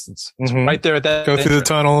the Resistance. It's right there at that. Go through the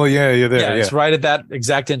tunnel. Yeah, you're there. Yeah, it's right at that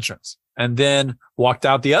exact entrance. And then walked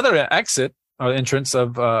out the other exit or entrance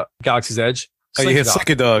of Galaxy's Edge. You hit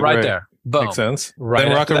Slinky Dog right there. Boom. Makes sense. Right.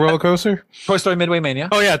 Then Rock and Roller Coaster. Toy Story Midway Mania.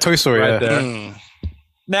 Oh yeah, Toy Story. Right there.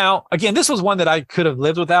 Now, again, this was one that I could have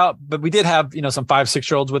lived without, but we did have, some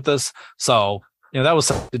 5-6-year-olds with us. So, that was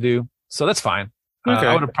something to do. So that's fine. Okay.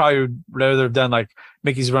 I would have probably rather have done like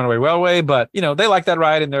Mickey's Runaway Railway, but, they like that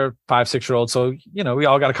ride and they're 5-6-year-olds. So, we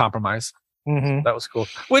all got to compromise. Mm-hmm. That was cool.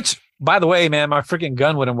 Which, by the way, man, my freaking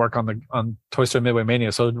gun wouldn't work on Toy Story Midway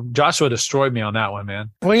Mania. So Joshua destroyed me on that one, man.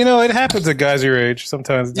 Well, it happens at guys your age.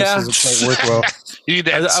 Sometimes this doesn't work well.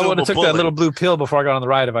 I would have took that little blue pill before I got on the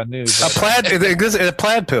ride if I knew. A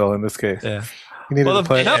plaid pill in this case. Yeah. You needed a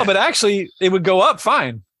plaid. No, but actually it would go up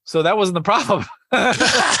fine. So that wasn't the problem.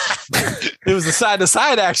 It was the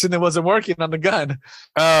side-to-side action that wasn't working on the gun.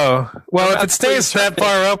 Oh, well, if it stays that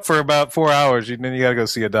far up for about 4 hours, then you got to go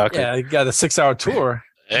see a doctor. Yeah, you got a 6-hour tour.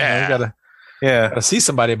 Yeah. You gotta see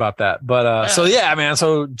somebody about that. But so yeah, man.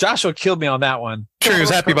 So Joshua killed me on that one. Sure, he was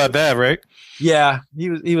happy about that, right? Yeah,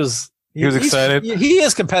 he was excited. He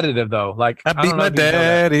is competitive though. Like I beat my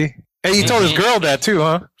daddy. Hey, you told his girl that too,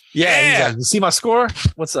 huh? Yeah. He's like, you see my score?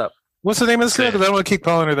 What's up? What's the name of this girl? Because I don't want to keep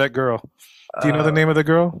calling her that girl. Do you know the name of the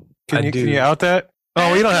girl? Can you out that? Oh,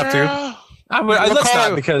 well, you don't have to. Let's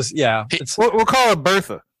not because we'll call her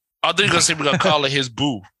Bertha. I think you're gonna say we're gonna call her his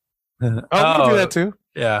boo. We can do that too.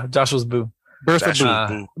 Yeah, Joshua's boo. Bertha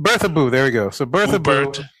Boo. Bertha Boo. There we go. So Bertha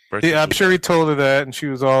Boo. Yeah, I'm sure he told her that, and she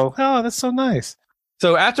was all, "Oh, that's so nice."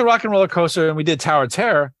 So after Rock and Roller Coaster and we did Tower of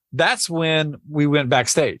Terror, that's when we went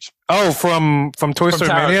backstage. Oh, from Toy Story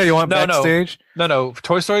Mania, you went backstage? No.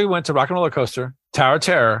 Toy Story went to Rock and Roller Coaster, Tower of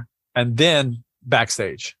Terror, and then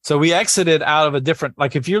backstage. So we exited out of a different,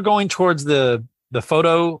 like if you're going towards the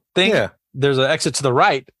photo thing, there's an exit to the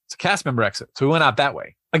right. It's a cast member exit. So we went out that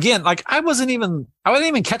way. Again, like I didn't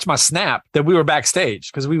even catch my snap that we were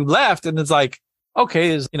backstage because we left and it's like, okay,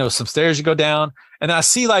 there's, some stairs you go down. And I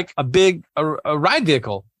see like a ride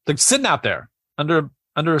vehicle like sitting out there under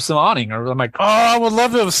some awning. Or I'm like, oh, I would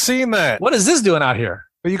love to have seen that. What is this doing out here?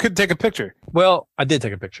 But you could take a picture. Well, I did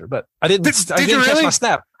take a picture, but I didn't catch my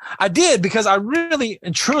snap. I did because I really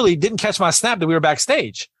and truly didn't catch my snap that we were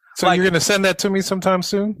backstage. So you're going to send that to me sometime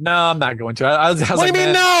soon? No, I'm not going to. I was what like, do you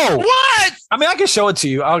mean no? What? I mean, I can show it to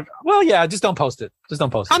you. Just don't post it. Just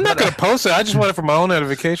don't post it. I'm not going to post it. I just want it for my own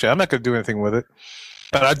edification. I'm not going to do anything with it.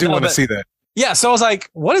 But I do want to see that. Yeah. So I was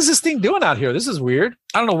like, what is this thing doing out here? This is weird.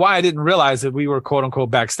 I don't know why I didn't realize that we were quote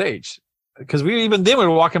unquote backstage. Because we were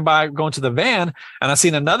walking by going to the van and I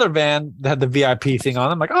seen another van that had the VIP thing on.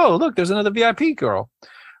 I'm like, oh, look, there's another VIP girl,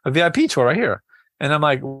 a VIP tour right here. And I'm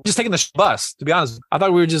like, we're just taking the bus. To be honest, I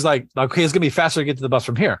thought we were just like, okay, it's going to be faster to get to the bus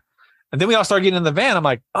from here. And then we all started getting in the van. I'm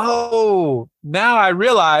like, oh, now I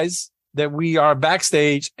realize that we are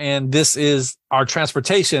backstage and this is our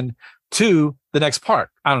transportation to the next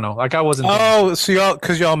park. I don't know. Like I wasn't. Oh, so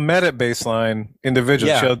because y'all met at baseline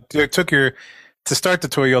individually. Yeah. So you took to start the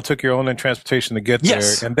tour, y'all took your own transportation to get there.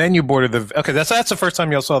 And then you boarded okay. That's the first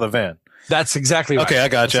time y'all saw the van. That's exactly right. Okay, I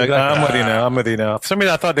got you. Exactly I'm with you now. For some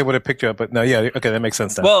reason, I thought they would have picked you up, but no, yeah, okay, that makes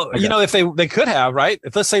sense now. Well, if they could have, right?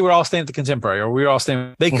 If let's say we're all staying at the Contemporary or we were all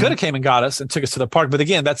staying, they could have came and got us and took us to the park. But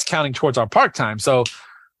again, that's counting towards our park time. So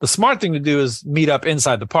the smart thing to do is meet up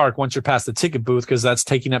inside the park once you're past the ticket booth because that's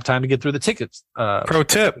taking up time to get through the tickets. Pro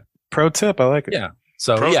tip. I like it. Yeah.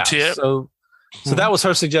 So tip. So that was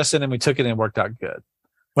her suggestion, and we took it and it worked out good.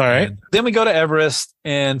 All right. And then we go to Everest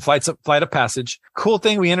and flight of passage. Cool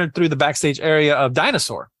thing. We entered through the backstage area of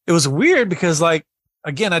Dinosaur. It was weird because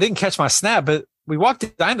again, I didn't catch my snap, but we walked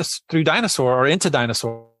through Dinosaur or into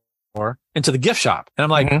Dinosaur or into the gift shop. And I'm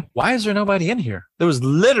like, why is there nobody in here? There was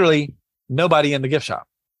literally nobody in the gift shop.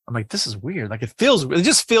 I'm like, this is weird. Like it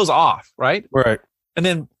just feels off. Right. Right. And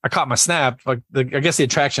then I caught my snap. Like I guess the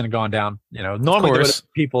attraction had gone down, normally there were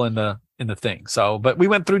people in the thing. So, but we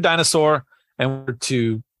went through Dinosaur and we're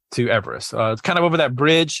to Everest. It's kind of over that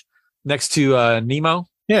bridge next to Nemo.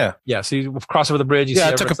 Yeah. Yeah. So you cross over the bridge. You see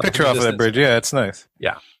I took a picture off of that bridge. Yeah, it's nice.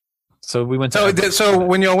 Yeah. So we went to So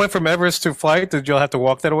when y'all went from Everest to flight, did y'all have to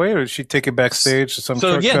walk that way or did she take it backstage to some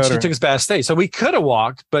So again, she or? took us backstage. So we could have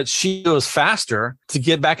walked, but she was faster to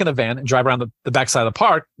get back in the van and drive around the backside of the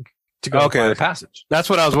park to go to the passage.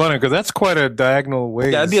 That's what I was wondering because that's quite a diagonal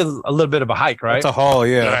way. Yeah, that'd be a little bit of a hike, right? It's a haul,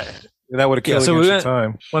 yeah. Right. That would have killed you some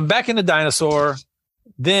time. Went back into Dinosaur,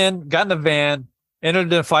 then got in the van, entered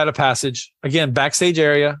the flight of passage. Again, backstage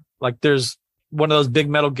area. Like there's one of those big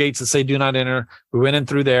metal gates that say do not enter. We went in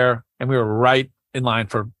through there and we were right in line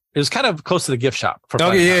it was kind of close to the gift shop.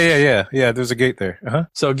 Yeah. There's a gate there. Uh-huh.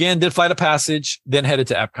 So again, did flight of passage, then headed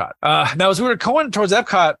to Epcot. Now as we were going towards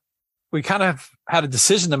Epcot, we kind of had a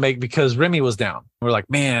decision to make because Remy was down. We're like,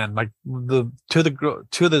 man, like two of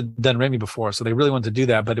the done Remy before, so they really wanted to do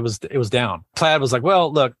that, but it was down. Plaid was like,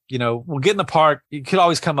 well, look, we'll get in the park. You could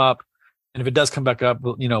always come up, and if it does come back up,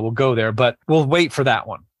 we'll go there, but we'll wait for that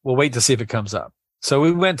one. We'll wait to see if it comes up. So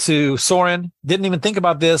we went to Soarin'. Didn't even think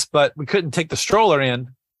about this, but we couldn't take the stroller in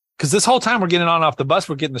because this whole time we're getting on off the bus,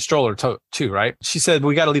 we're getting the stroller too, right? She said,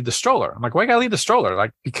 we got to leave the stroller. I'm like, why got to leave the stroller?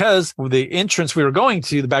 Like, because the entrance we were going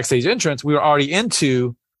to, the backstage entrance, we were already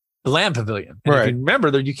into the Land Pavilion. And if you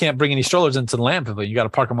remember that you can't bring any strollers into the Land Pavilion. You got to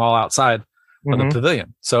park them all outside of the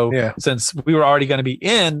pavilion. So since we were already going to be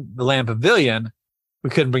in the Land Pavilion,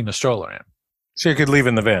 we couldn't bring the stroller in. So you could leave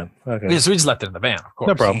in the van. Okay. So we just left it in the van, of course.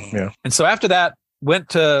 No problem. Yeah. And so after that, went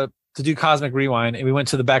to do Cosmic Rewind, and we went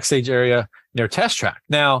to the backstage area near Test Track.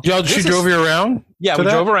 Now, she drove you around? Yeah, we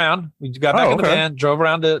drove around. We got back in the van, drove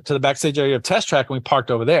around to the backstage area of Test Track, and we parked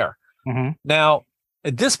over there. Mm-hmm. Now,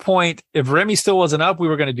 at this point, if Remy still wasn't up, we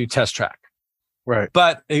were going to do Test Track. Right.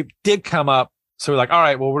 But it did come up. So we're like, all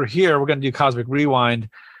right, well, we're here. We're going to do Cosmic Rewind.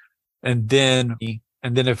 And then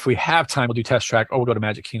if we have time, we'll do Test Track or we'll go to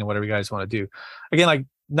Magic Kingdom, whatever you guys want to do. Again, like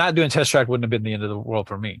not doing Test Track wouldn't have been the end of the world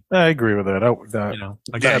for me. I agree with that.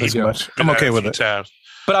 I'm okay with it.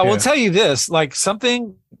 But I will tell you this, like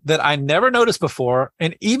something that I never noticed before.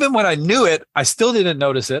 And even when I knew it, I still didn't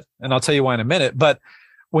notice it. And I'll tell you why in a minute. But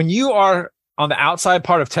when you are on the outside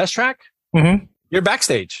part of Test Track, you're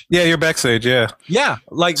backstage. Yeah, you're backstage. Yeah. Yeah.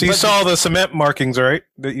 Like, so you saw the cement markings, right?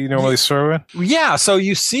 That you normally throw in? Yeah. So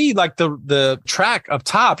you see like the track up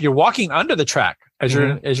top, you're walking under the track as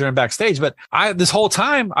you're in backstage. But this whole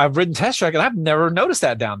time I've ridden Test Track and I've never noticed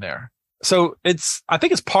that down there. So I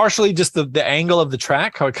think it's partially just the angle of the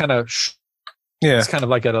track, how it kind of, it's kind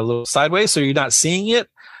of like at a little sideways. So you're not seeing it,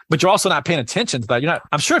 but you're also not paying attention to that. You're not.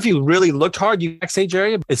 I'm sure if you really looked hard, you backstage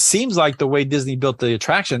area. It seems like the way Disney built the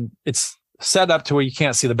attraction, it's set up to where you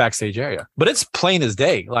can't see the backstage area, but it's plain as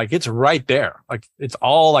day. Like it's right there. Like it's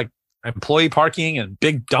all like employee parking and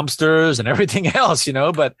big dumpsters and everything else,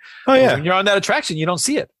 but when you're on that attraction, you don't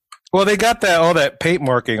see it. Well, they got all that paint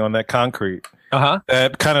marking on that concrete.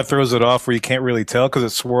 That kind of throws it off where you can't really tell because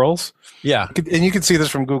it swirls. Yeah. And you can see this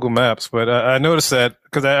from Google Maps, but I noticed that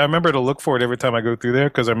because I remember to look for it every time I go through there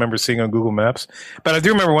because I remember seeing on Google Maps. But I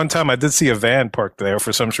do remember one time I did see a van parked there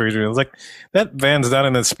for some reason. I was like, that van's not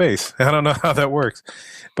in its space. I don't know how that works.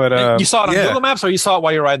 But you saw it on Google Maps or you saw it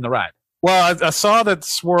while you're riding the ride? Well, I saw that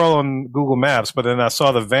swirl on Google Maps, but then I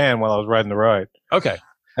saw the van while I was riding the ride. Okay.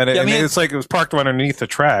 And it's like it was parked underneath the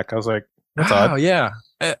track. I was like, that's odd. Oh, yeah.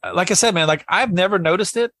 Like I said, man, like I've never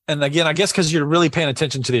noticed it. And again, I guess because you're really paying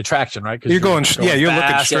attention to the attraction, right? You're going you're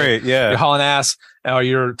looking straight. Yeah. You're hauling ass or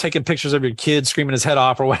you're taking pictures of your kid screaming his head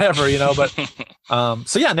off or whatever, But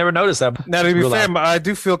so, yeah, I never noticed that. Now, to be fair, I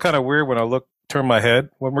do feel kind of weird when I turn my head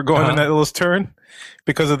when we're going in that little turn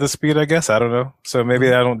because of the speed, I guess. I don't know. So maybe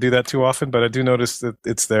I don't do that too often, but I do notice that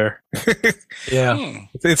it's there. Yeah.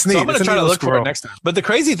 It's neat. So I'm going to try to look for it next time. But the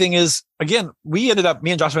crazy thing is, again, me and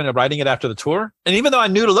Joshua ended up riding it after the tour. And even though I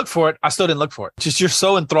knew to look for it, I still didn't look for it. Just you're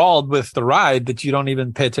so enthralled with the ride that you don't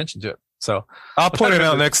even pay attention to it. So I'll point it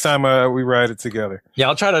out next time we ride it together. Yeah,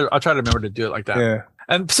 I'll try to remember to do it like that. Yeah.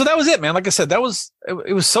 And so that was it, man. Like I said, it was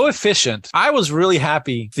so efficient. I was really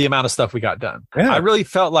happy the amount of stuff we got done. Yeah. I really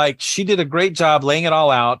felt like she did a great job laying it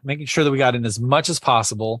all out, making sure that we got in as much as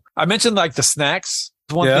possible. I mentioned like the snacks.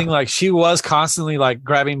 One thing, like she was constantly like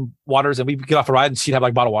grabbing waters and we'd get off the ride and she'd have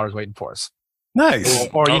like bottled waters waiting for us. Nice.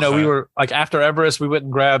 Or we were like after Everest, we went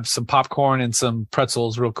and grabbed some popcorn and some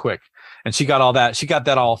pretzels real quick. And she got all that. She got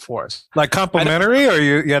that all for us. Like complimentary or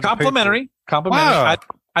you had complimentary. Wow.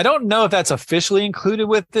 I don't know if that's officially included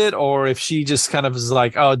with it or if she just kind of is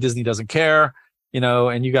like, oh, Disney doesn't care,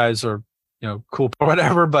 and you guys are, cool or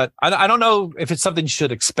whatever. But I don't know if it's something you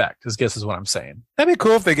should expect, I guess is what I'm saying. That'd be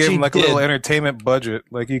cool if they gave them like a little entertainment budget.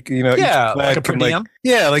 Like, like a per diem.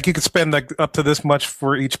 Like you could spend like up to this much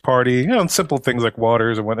for each party, and simple things like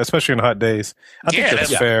waters and whatnot, especially on hot days. I think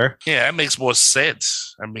that's fair. Yeah, that makes more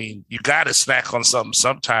sense. I mean, you got to snack on something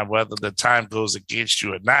sometime, whether the time goes against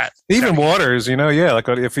you or not. Even waters, like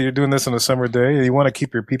if you're doing this on a summer day, you want to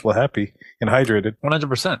keep your people happy and hydrated.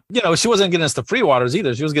 100%. She wasn't getting us the free waters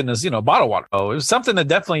either. She was getting us, bottled water. Oh, it was something that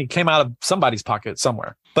definitely came out of somebody's pocket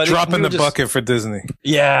somewhere. But drop in the bucket for Disney.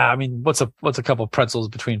 Yeah, I mean, what's a couple of pretzels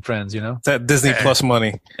between friends, It's that Disney Plus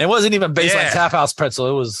money. It wasn't even Baseline's Half House pretzel.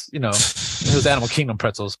 It was, it was Animal Kingdom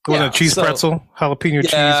pretzels. A cheese pretzel, jalapeno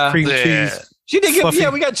cheese, cream cheese. She did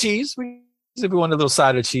give, we got cheese. We wanted a little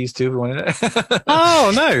side of cheese too. If we wanted it.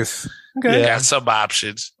 Oh, nice. Okay. Got some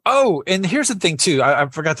options. Oh, and here's the thing too. I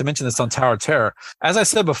forgot to mention this on Tower of Terror. As I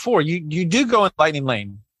said before, you do go in Lightning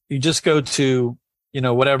Lane. You just go to,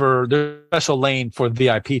 whatever there's a special lane for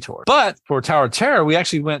VIP tour. But for Tower of Terror, we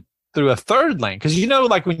actually went through a third lane. Cause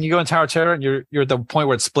like when you go in Tower of Terror and you're at the point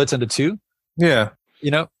where it splits into two. Yeah.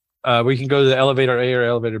 Where you can go to the elevator A or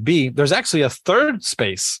elevator B, there's actually a third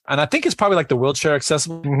space. And I think it's probably like the wheelchair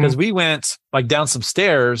accessible because we went like down some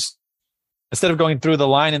stairs instead of going through the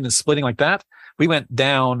line and then splitting like that. We went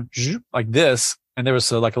down like this and there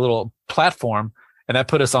was like a little platform and that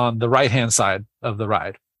put us on the right-hand side of the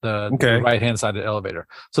ride, the right-hand side of the elevator.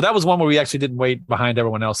 So that was one where we actually didn't wait behind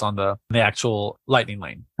everyone else on the actual lightning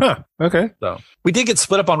lane. Huh. Okay. So we did get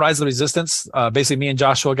split up on Rise of the Resistance. Basically me and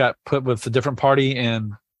Joshua got put with a different party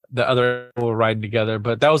and the other people were riding together,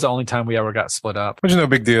 but that was the only time we ever got split up. Which is no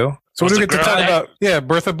big deal. So what do we get to talk about? Yeah,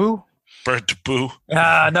 Bertha Boo? Bertha Boo.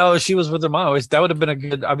 No, she was with her mom. That would have been a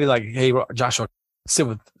good. I'd be like, hey, Joshua, sit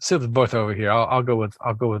with Bertha over here. I'll go with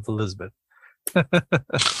Elizabeth.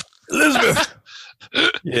 Elizabeth.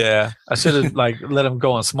 Yeah, I should have like let them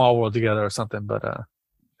go on Small World together or something, but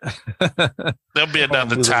there'll be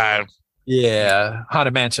another time. Yeah,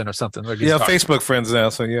 Haunted Mansion or something. Yeah, Facebook friends now,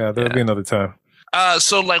 so yeah, there'll be another time.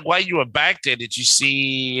 So like while you were back there, did you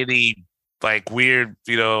see any like weird,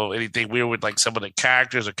 anything weird with like some of the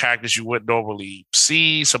characters or characters you wouldn't normally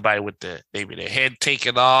see? Somebody with maybe their head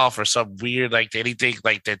taken off or something weird, like anything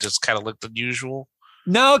like that just kind of looked unusual?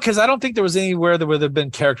 No, because I don't think there was anywhere where there have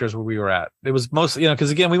been characters where we were at. It was mostly, because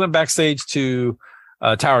again, we went backstage to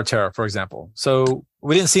Tower of Terror, for example. So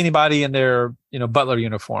we didn't see anybody in their, butler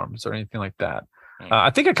uniforms or anything like that. I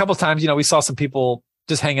think a couple of times, we saw some people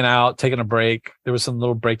just hanging out, taking a break. There were some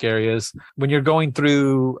little break areas. When you're going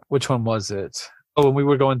through, which one was it? Oh, when we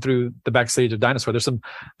were going through the backstage of Dinosaur, there's some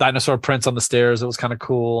dinosaur prints on the stairs. It was kind of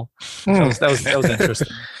cool. That was interesting.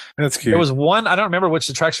 That's cute. There was one, I don't remember which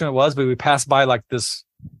attraction it was, but we passed by like this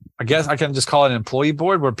I guess I can just call it an employee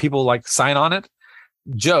board where people like sign on it.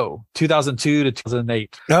 Joe, 2002 to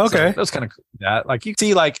 2008. Okay. So that was kind of that. Like you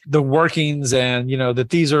see like the workings and, that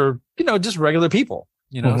these are, just regular people,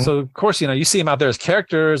 So of course, you see them out there as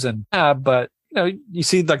characters and, but you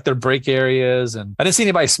see like their break areas, and I didn't see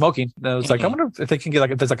anybody smoking. And I was like, I wonder if they can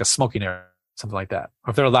get if there's like a smoking area, something like that,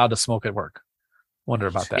 or if they're allowed to smoke at work. Wonder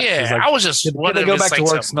about that. Yeah, I was just wondering. They go back to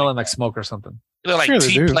work smelling like smoke or something. Like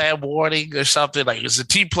T-plan warning or something. Like it's a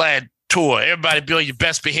T-plan tour. Everybody be on your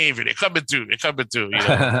best behavior. They're coming through.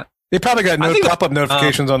 They probably got no pop-up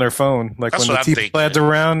notifications on their phone, like when the T-Plaid's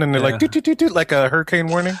around, and they're like, toot, toot, toot, toot, like a hurricane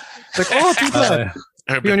warning. It's like, T-Plaid.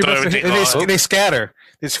 They scatter.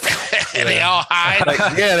 And they all hide. Like,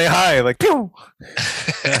 they hide. Like, pew!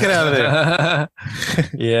 Get out of there.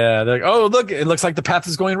 Yeah. They're like, oh, look, it looks like the path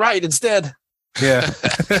is going right instead. Yeah.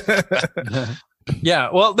 Yeah.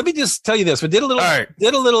 Well, let me just tell you this. We did a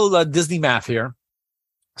little Disney math here.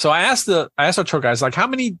 So I asked our tour guides, like, how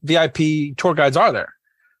many VIP tour guides are there?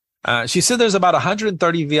 She said there's about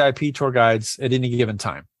 130 VIP tour guides at any given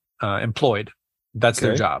time, employed. That's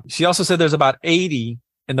their job. She also said there's about 80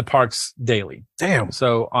 in the parks daily. Damn.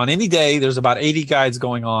 So on any day, there's about 80 guides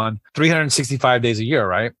going on 365 days a year,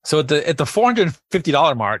 right? So at the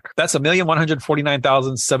 $450 mark, that's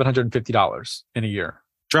 $1,149,750 in a year.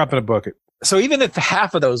 Drop in a bucket. So even if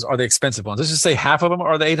half of those are the expensive ones, let's just say half of them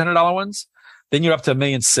are the $800 ones, then you're up to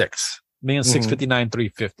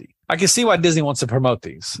 $1,659,350. I can see why Disney wants to promote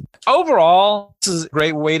these. Overall, this is a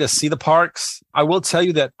great way to see the parks. I will tell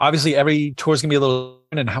you that obviously every tour is going to be a little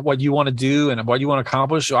different and what you want to do and what you want to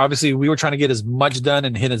accomplish. So obviously, we were trying to get as much done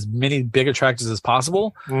and hit as many big attractions as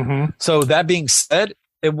possible. So that being said,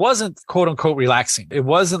 it wasn't quote unquote relaxing. It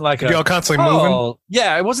wasn't like y'all constantly moving.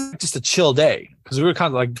 Yeah, it wasn't just a chill day because we were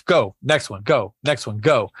kind of like go next one, go next one,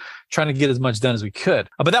 go, trying to get as much done as we could.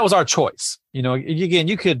 But that was our choice. Again,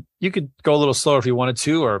 you could go a little slower if you wanted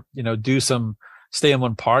to, or do some stay in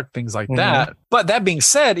one park, things like that. But that being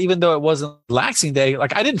said, even though it wasn't a relaxing day,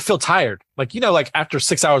 like I didn't feel tired. Like, like after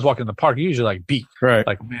 6 hours walking in the park, you usually like beat. Right.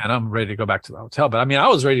 Like, man, I'm ready to go back to the hotel. But I mean, I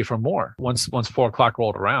was ready for more once 4 o'clock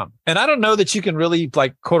rolled around. And I don't know that you can really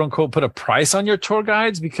like quote unquote put a price on your tour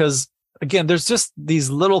guides because again, there's just these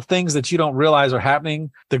little things that you don't realize are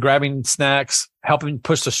happening. The grabbing snacks, helping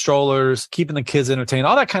push the strollers, keeping the kids entertained,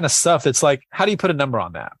 all that kind of stuff. It's like, how do you put a number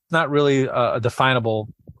on that? Not really a definable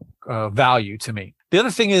value to me. The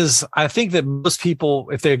other thing is, I think that most people,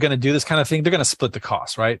 if they're going to do this kind of thing, they're going to split the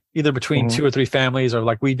cost, right? Either between 2 or 3 families, or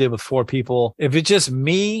like we did with 4 people. If it's just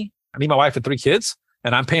me, my wife, and 3 kids,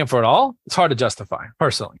 and I'm paying for it all, it's hard to justify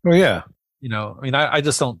personally. Well, yeah. I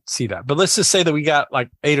just don't see that. But let's just say that we got like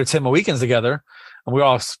 8 or 10 more weekends together and we're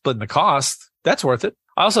all splitting the cost. That's worth it.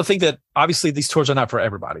 I also think that obviously these tours are not for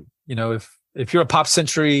everybody. If you're a Pop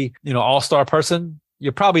Century, all-star person,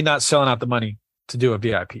 you're probably not selling out the money to do a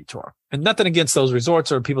VIP tour. And nothing against those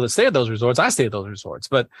resorts or people that stay at those resorts. I stay at those resorts,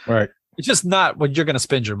 but it's just not what you're going to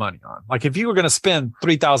spend your money on. Like if you were going to spend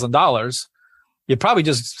 $3,000, you'd probably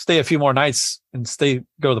just stay a few more nights and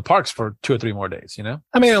go to the parks for 2 or 3 more days,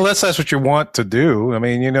 I mean, unless that's what you want to do. I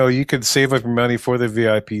mean, you could save up your money for the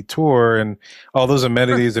VIP tour and all those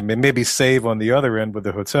amenities and maybe save on the other end with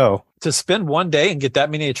the hotel. To spend one day and get that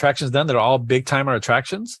many attractions done that are all big timer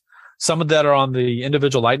attractions, some of that are on the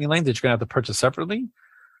individual lightning lanes that you're going to have to purchase separately.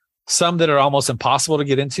 Some that are almost impossible to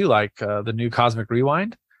get into, like the new Cosmic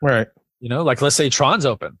Rewind. Right. Like let's say Tron's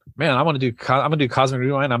open. Man, I'm gonna do Cosmic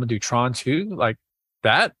Rewind. I'm gonna do Tron 2. Like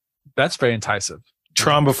that. That's very enticing.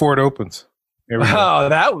 Tron before it opens. Oh,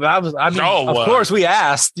 that was. I mean, of course we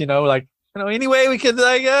asked. Any way we could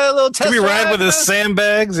like a little test. Could we ride with the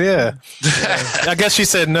sandbags? Yeah. I guess she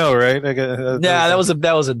said no, right? That was a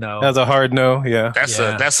no. That was a hard no. Yeah. That's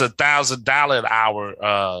 $1,000 an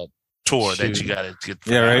hour tour that you got to get.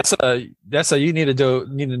 Yeah, right. That's a you need to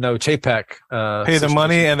know Chapek. Pay the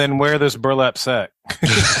money and then wear this burlap sack.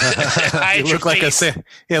 You look like a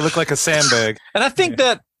sandbag. And I think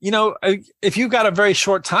that if you've got a very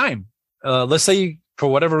short time, let's say for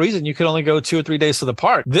whatever reason you could only go 2 or 3 days to the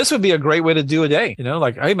park, this would be a great way to do a day.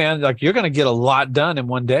 Like, hey man, like you're going to get a lot done in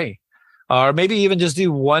one day. Or maybe even just do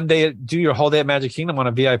your whole day at Magic Kingdom on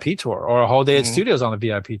a VIP tour, or a whole day at Studios on a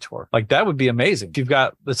VIP tour. Like that would be amazing. If you've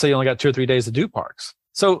got, let's say you only got 2 or 3 days to do parks.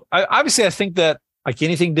 So I think that like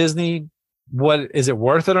anything Disney, is it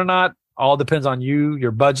worth it or not? All depends on you,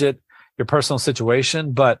 your budget, your personal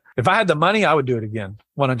situation. But if I had the money, I would do it again,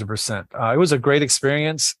 100%. It was a great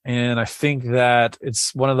experience. And I think that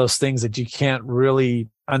it's one of those things that you can't really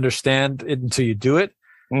understand it until you do it.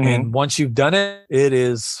 And once you've done it, it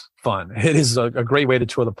is fun. It is a great way to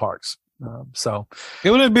tour the parks. So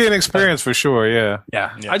it would be an experience for sure. Yeah.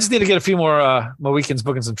 I just need to get a few more weekends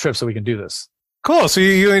booking some trips so we can do this. Cool. So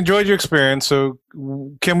you enjoyed your experience. So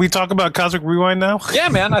can we talk about Cosmic Rewind now? Yeah,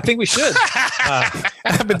 man. I think we should.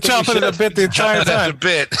 I've been chopping it a bit the entire time. A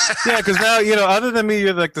bit. Yeah, because now, other than me,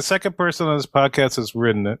 you're like the second person on this podcast that's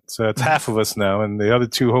written it. So it's half of us now. And the other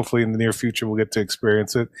two, hopefully in the near future, will get to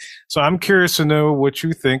experience it. So I'm curious to know what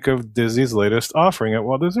you think of Disney's latest offering at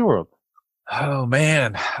Walt Disney World. Oh,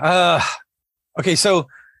 man. Okay, so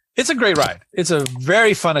it's a great ride. It's a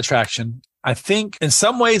very fun attraction. I think in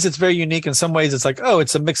some ways it's very unique. In some ways it's like, oh,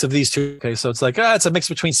 it's a mix of these two. Okay, so it's like, it's a mix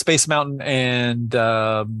between Space Mountain and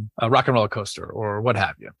a Rock and Roller Coaster or what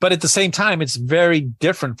have you. But at the same time, it's very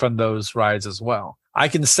different from those rides as well. I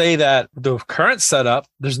can say that the current setup,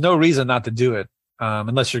 there's no reason not to do it.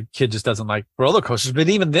 Unless your kid just doesn't like roller coasters. But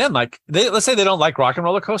even then, like let's say they don't like Rock and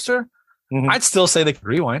Roller Coaster. Mm-hmm. I'd still say they can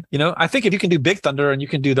rewind. I think if you can do Big Thunder and you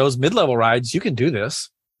can do those mid-level rides, you can do this.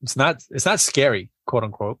 It's not scary, quote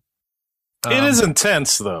unquote. It is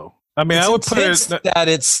intense, though. I mean, I would put it that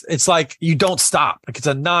it's like you don't stop. Like it's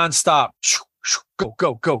a nonstop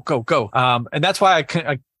go. And that's why I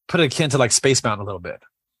put it akin to like Space Mountain a little bit.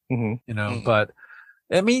 Mm-hmm. But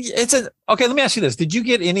I mean, okay. Let me ask you this: did you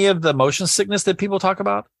get any of the motion sickness that people talk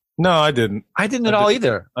about? No, I didn't. I didn't at all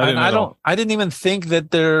either. I didn't even think that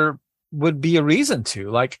there would be a reason to.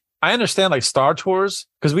 Like, I understand like Star Tours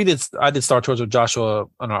because I did Star Tours with Joshua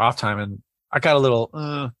on our off time, and I got a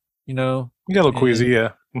little. You got a little queasy,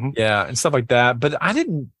 yeah. Mm-hmm. Yeah, and stuff like that. But I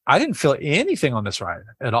didn't feel anything on this ride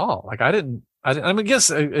at all. Like I mean, I guess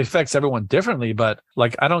it affects everyone differently, but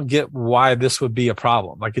like, I don't get why this would be a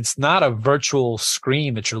problem. Like, it's not a virtual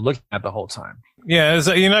screen that you're looking at the whole time. Yeah.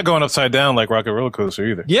 You're not going upside down like Rocket Roller Coaster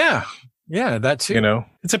either. Yeah. Yeah, that too.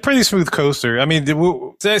 It's a pretty smooth coaster. I mean,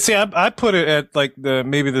 see, I put it at like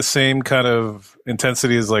maybe the same kind of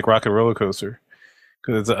intensity as like Rocket Roller Coaster.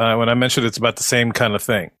 Because when I mentioned it's about the same kind of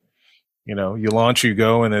thing. You launch, you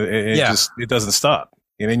go, and it doesn't stop.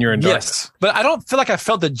 And then you're in darkness. Yes, but I don't feel like I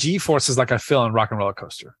felt the G-forces like I feel on Rock and Roller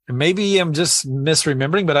Coaster. And maybe I'm just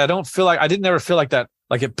misremembering, but I didn't ever feel like that,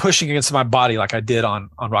 like it pushing against my body like I did on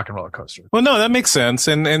Rock and Roller Coaster. Well, no, that makes sense.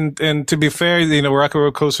 And to be fair, Rock and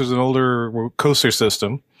Roller Coaster is an older coaster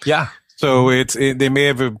system. Yeah. So they may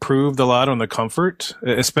have improved a lot on the comfort,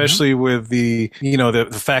 especially with the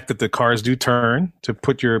fact that the cars do turn to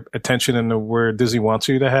put your attention into where Disney wants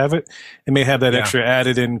you to have it. It may have that extra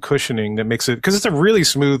added in cushioning that makes it, because it's a really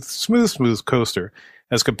smooth coaster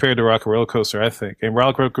as compared to Rock and Roller Coaster, I think. And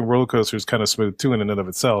Rock and Roller Coaster is kind of smooth too in and of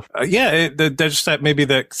itself. Just that maybe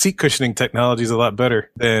that seat cushioning technology is a lot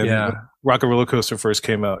better than Rock and Roller Coaster first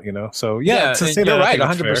came out, So you're right,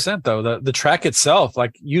 100% though. The track itself,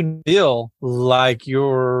 like you feel like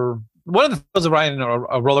you're one of the things of riding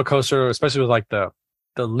a roller coaster, especially with like the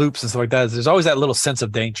loops and stuff like that, is there's always that little sense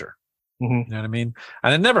of danger. Mm-hmm. You know what I mean?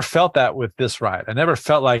 And I never felt that with this ride. I never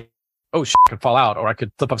felt like, oh shit, I could fall out or I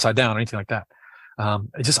could flip upside down or anything like that.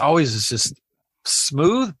 It just always is just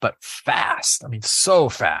smooth but fast. I mean, so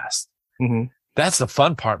fast. Mm-hmm. That's the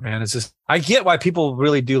fun part, man. It's just, I get why people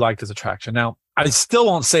really do like this attraction. Now, I still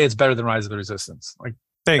won't say it's better than Rise of the Resistance. Like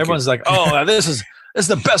everyone's like, oh, this is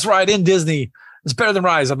the best ride in Disney. It's better than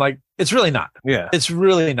Rise. I'm like, it's really not. Yeah. It's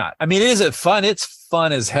really not. I mean, is it fun? It's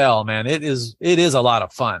fun as hell, man. It is a lot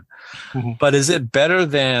of fun. Mm-hmm. But is it better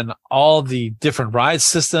than all the different ride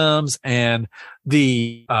systems and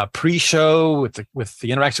the pre-show with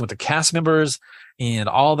the interaction with the cast members and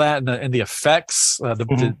all that and the effects,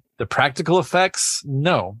 the practical effects?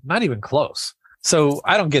 No, not even close. So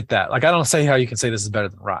I don't get that. Like, I don't say how you can say this is better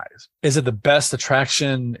than Rise. Is it the best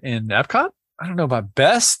attraction in Epcot? I don't know about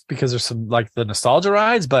best because there's some like the nostalgia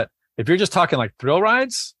rides, but if you're just talking like thrill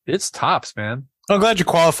rides, it's tops, man. I'm glad you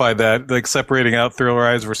qualified that, like separating out thrill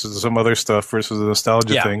rides versus some other stuff versus the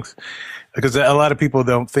nostalgia things. Because a lot of people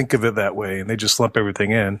don't think of it that way and they just lump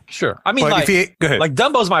everything in. Sure. I mean, go ahead. Like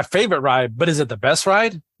Dumbo's my favorite ride, but is it the best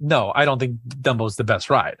ride? No, I don't think Dumbo's the best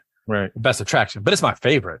ride. Right. Best attraction, but it's my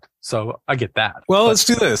favorite. So I get that. Well, let's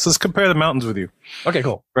do this. Let's compare the mountains with you. Okay,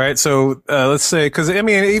 cool. Right. So let's say, because I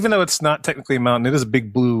mean, even though it's not technically a mountain, it is a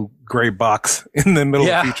big blue gray box in the middle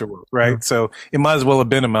of Future World. Right. Mm-hmm. So it might as well have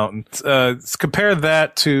been a mountain. Let's compare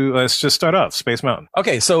that to, let's just start off Space Mountain.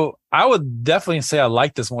 Okay. So I would definitely say I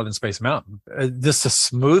like this more than Space Mountain. Just the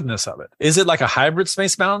smoothness of it. Is it like a hybrid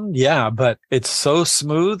Space Mountain? Yeah, but it's so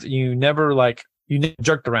smooth. You never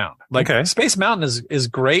jerked around. Like Space Mountain is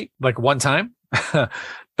great, like one time.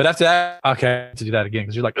 But after that, okay, I have to do that again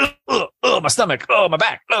because you're like, oh, my stomach, oh, my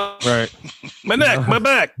back. Oh. Right. My neck, my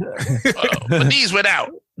back. My knees went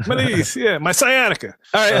out. My knees, yeah. My sciatica.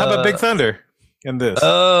 All right, how about Big Thunder in this?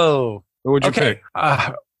 Oh. What would you pick?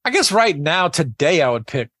 I guess right now, today, I would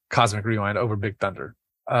pick Cosmic Rewind over Big Thunder.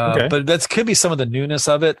 Okay. But that could be some of the newness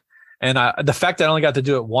of it. And the fact that I only got to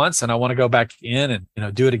do it once and I want to go back in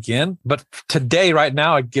and, do it again. But today, right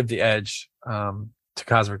now, I'd give the edge to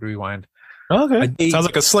Cosmic Rewind. Okay. Sounds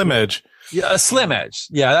like a slim edge. Yeah, a slim edge.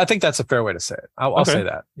 Yeah, I think that's a fair way to say it. I'll say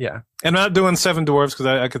that. Yeah. And I'm not doing Seven Dwarfs because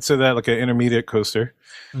I consider that like an intermediate coaster.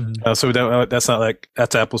 Mm-hmm. So that's not like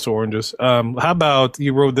that's apples to oranges. How about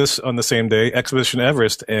you rode this on the same day, Expedition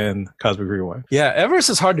Everest and Cosmic Rewind? Yeah, Everest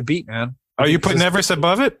is hard to beat, man. Are you putting Everest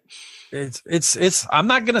above it? It's I'm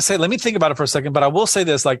not going to say, let me think about it for a second, but I will say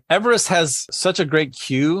this, like Everest has such a great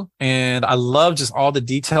queue and I love just all the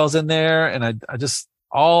details in there. And I just,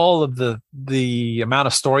 all of the amount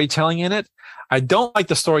of storytelling in it. I don't like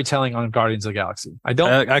the storytelling on Guardians of the Galaxy.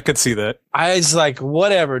 I could see that. I was like,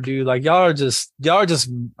 whatever, dude. Like y'all are just,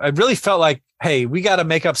 I really felt like, hey, we got to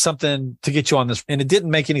make up something to get you on this. And it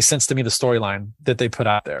didn't make any sense to me, the storyline that they put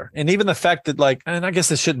out there. And even the fact that like, and I guess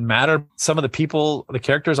this shouldn't matter. Some of the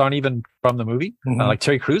characters aren't even from the movie. Mm-hmm. Like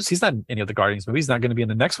Terry Crews, he's not in any of the Guardians movies. He's not going to be in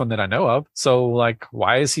the next one that I know of. So like,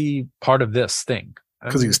 why is he part of this thing?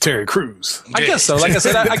 Because he was Terry Crews. I guess so. Like I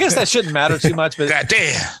said, I guess that shouldn't matter too much, but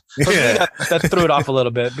goddamn, yeah, that threw it off a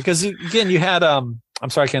little bit because again, you had I'm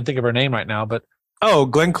sorry, I can't think of her name right now, but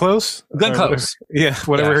Glenn Close. Whatever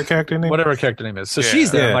her character name is. So she's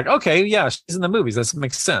there. I'm like, okay, yeah, she's in the movies. That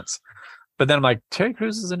makes sense. But then I'm like, Terry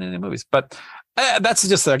Crews isn't in any movies. But that's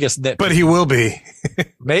just, I guess. But he will be.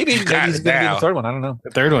 maybe he's going to be in the third one. I don't know. The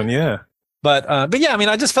third one, yeah. But yeah, I mean,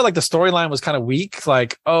 I just felt like the storyline was kind of weak.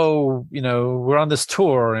 Like, we're on this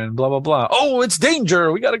tour and blah, blah, blah. Oh, it's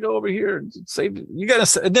danger. We got to go over here and save. You got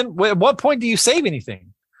to. And then at what point do you save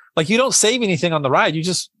anything? Like, you don't save anything on the ride. You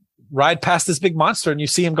just ride past this big monster and you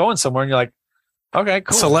see him going somewhere and you're like, okay,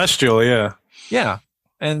 cool. Celestial, yeah. Yeah.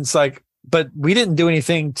 And it's like, but we didn't do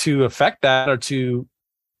anything to affect that or to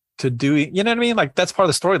do, you know what I mean? Like that's part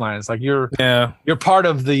of the storyline. It's like you're part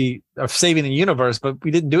of saving the universe, but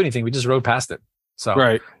we didn't do anything. We just rode past it. So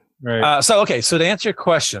right. So to answer your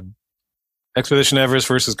question, Expedition Everest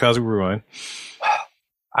versus Cosmic Rewind.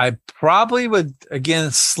 I probably would,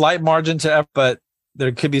 again, slight margin to Everest, but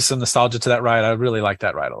there could be some nostalgia to that ride. I really like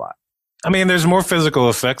that ride a lot. I mean, there's more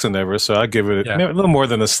physical effects in Everest, so I'd give it a little more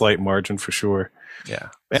than a slight margin for sure. Yeah.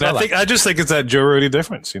 And I just think it's that Joe Rohde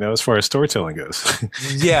difference, as far as storytelling goes.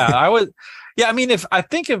 Yeah, I would. Yeah, I mean, if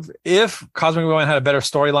Cosmic Rewind had a better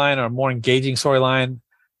storyline or a more engaging storyline,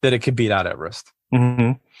 that it could beat out Everest.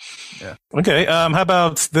 Mm-hmm. Yeah. Okay. How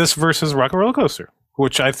about this versus Rock and Roller Coaster,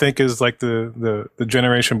 which I think is like the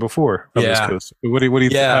generation before of this coaster. What do you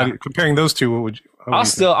think? Comparing those two? What would you?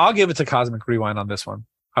 I'll give it to Cosmic Rewind on this one.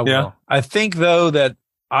 I will. Yeah. I think though that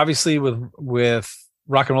obviously with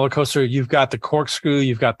Rock and Roller Coaster, you've got the corkscrew,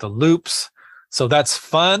 you've got the loops, so that's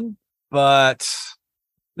fun. But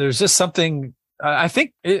there's just something I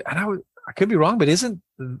think, and I could be wrong, but isn't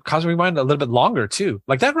Cosmic Rewind a little bit longer too?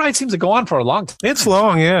 Like that ride seems to go on for a long time. It's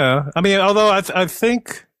long, yeah. I mean, although I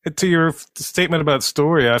think to your statement about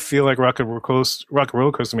story, I feel like Rock and Roller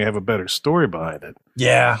Coaster may have a better story behind it.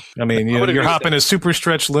 Yeah. I mean, you're hopping a super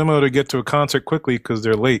stretch limo to get to a concert quickly because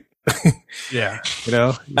they're late. Yeah.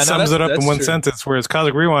 Sums it up in one sentence, whereas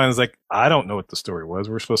Cosmic Rewind is like, I don't know what the story was.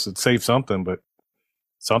 We're supposed to save something, but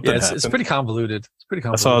something happened. It's pretty convoluted.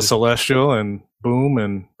 I saw a Celestial and boom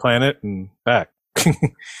and planet and back.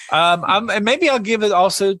 And maybe I'll give it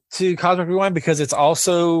also to Cosmic Rewind because it's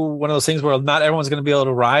also one of those things where not everyone's going to be able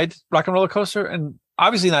to ride Rock and Roller Coaster, and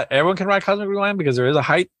obviously not everyone can ride Cosmic Rewind because there is a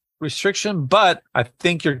height restriction. But I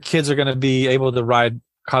think your kids are going to be able to ride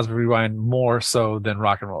Cosmic Rewind more so than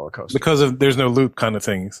Rock and Roller Coaster because there's no loop kind of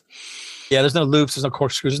things. Yeah, there's no loops, there's no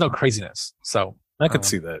corkscrews, there's no craziness. So I could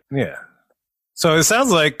see that. Yeah. So it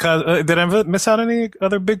sounds like did I miss out any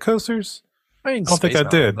other big coasters? I don't think I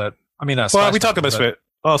did. But I mean, we talked about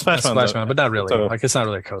Splash Mountain, but not really. So, like it's not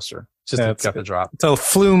really a coaster. It's just got the drop. It's a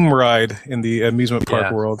flume ride in the amusement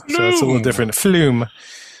park world, so it's a little different. Flume.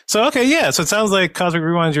 So okay, yeah. So it sounds like Cosmic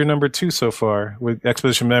Rewind is your number 2 so far, with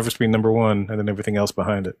Expedition Everest being number 1, and then everything else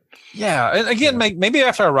behind it. Yeah, and again, maybe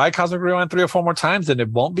after I ride Cosmic Rewind 3 or 4 more times, then it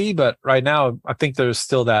won't be. But right now, I think there's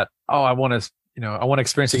still that. Oh, I want to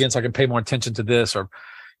experience it again, so I can pay more attention to this, or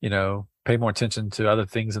pay more attention to other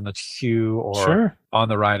things in the queue or on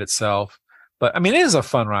the ride itself. But I mean, it is a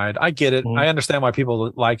fun ride. I get it. Mm-hmm. I understand why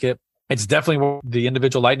people like it. It's definitely the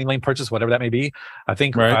individual Lightning Lane purchase, whatever that may be. I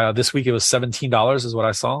think this week it was $17 is what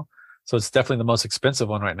I saw. So it's definitely the most expensive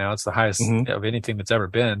one right now. It's the highest of anything that's ever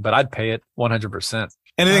been, but I'd pay it 100%.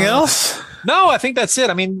 Anything else? No, I think that's it.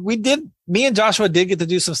 I mean, me and Joshua did get to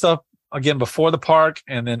do some stuff again before the park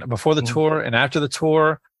and then before the tour and after the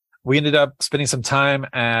tour. We ended up spending some time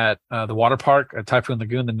at the water park at Typhoon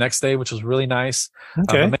Lagoon the next day, which was really nice.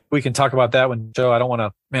 Okay. Maybe we can talk about that when Joe. I don't want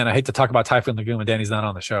to. Man, I hate to talk about Typhoon Lagoon when Danny's not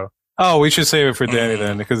on the show. Oh, we should save it for Danny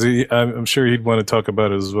then, because I'm sure he'd want to talk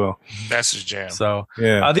about it as well. That's his jam. So,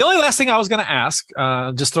 Yeah. the only last thing I was going to ask,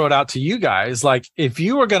 just throw it out to you guys, like if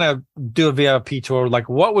you were going to do a VIP tour, like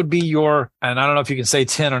what would be your, and I don't know if you can say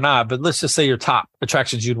 10 or not, but let's just say your top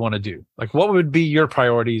attractions you'd want to do. Like what would be your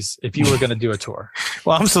priorities if you were going to do a tour?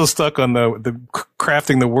 Well, I'm still stuck on the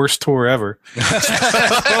crafting the worst tour ever.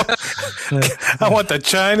 I want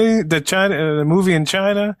the movie in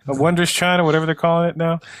China, Wondrous China, whatever they're calling it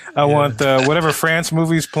now. I want whatever France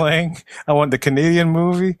movie's playing. I want the Canadian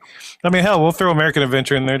movie. I mean, hell, we'll throw American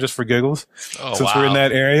Adventure in there just for giggles, since we're in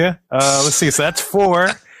that area. Let's see. So that's 4.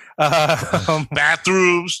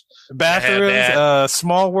 Bathrooms,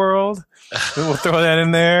 Small World. We'll throw that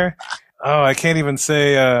in there. Oh, I can't even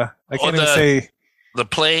say. The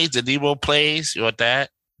plays, the Nemo plays. You want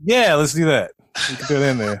that? Yeah, let's do that. We could throw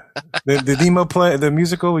that in there. The Nemo play, the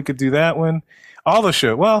musical. We could do that one. All the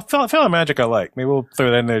show. Well, Fellow Magic I like. Maybe we'll throw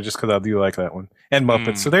that in there just because I do like that one. And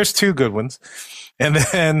Muppets. So there's 2 good ones. And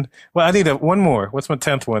then, well, I need one more. What's my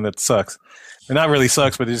 10th one that sucks? It not really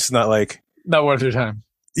sucks, but it's just not like. Not worth your time.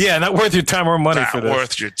 Yeah, not worth your time or money for this. Not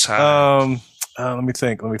worth your time. Let me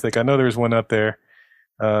think. I know there's one out there.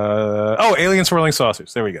 Alien Swirling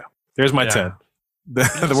Saucers. There we go. There's my 10.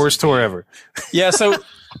 The worst tour ever. Yeah. So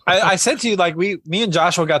I said to you, like me and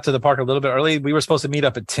Joshua got to the park a little bit early. We were supposed to meet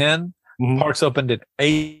up at 10. Mm-hmm. Parks opened at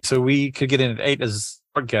 8, so we could get in at 8 as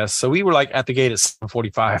our guests. So we were like at the gate at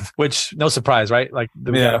 7:45, which no surprise, right? Like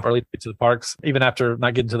we got up early to get to the parks, even after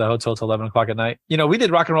not getting to the hotel till 11 o'clock at night. You know, we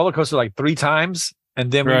did Rock and Roller Coaster like 3 times,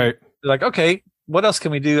 and then we were like, okay, what else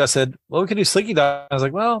can we do? I said, well, we can do Slinky Dog. I was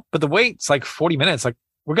like, well, but the wait's like 40 minutes. Like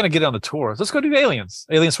we're gonna get on the tour. Let's go do Alien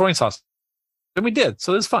Swirling Sauce. And we did.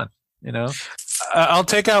 So it was fun, you know. I'll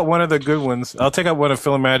take out one of the good ones. I'll take out one of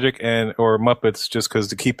Phil and Magic or Muppets just because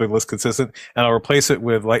to keep the list consistent, and I'll replace it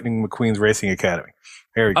with Lightning McQueen's Racing Academy.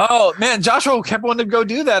 There we go. Oh man, Joshua kept wanting to go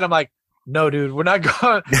do that. I'm like, no, dude, we're not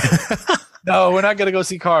going. No, we're not going to go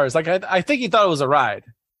see cars. Like I think he thought it was a ride,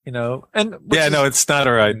 you know. And no, it's not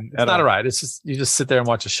a ride. It's not a ride. It's just you just sit there and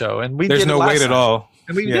watch a show. And there's no wait at all.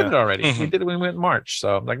 And we did it already. We did it when we went in March.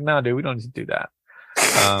 So I'm like, no, dude, we don't need to do that.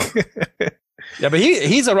 Yeah, but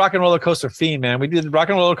he's a Rock and Roller Coaster fiend, man. We did Rock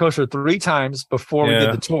and Roller Coaster 3 times before we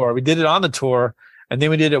did the tour. We did it on the tour, and then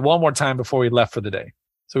we did it one more time before we left for the day.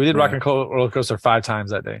 So we did Rock and Roller Coaster 5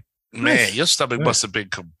 times that day. Man, your stomach must have been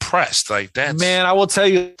compressed like that. Man, I will tell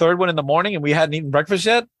you, 3rd one in the morning, and we hadn't eaten breakfast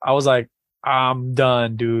yet. I was like, I'm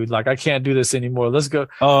done, dude. Like, I can't do this anymore. Let's go.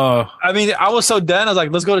 I mean, I was so done. I was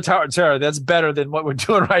like, let's go to Tower of Terror. That's better than what we're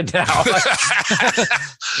doing right now.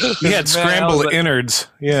 You had scrambled innards.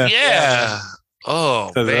 Yeah.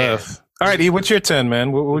 Oh, man. All right, E, what's your 10,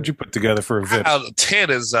 man? What would you put together for a VIP? 10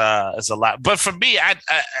 is a lot, but for me, I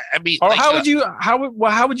mean, or like, how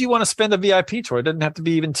would you want to spend a VIP tour? It doesn't have to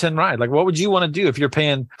be even 10 rides. Like, what would you want to do if you're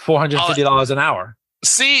paying $450 an hour?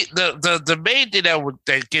 See, the main thing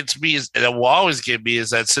that gets me is that will always get me is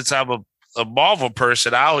that since I'm a Marvel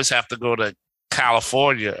person, I always have to go to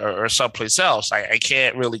California or someplace else. I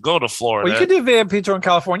can't really go to Florida. Well, you could do VIP tour in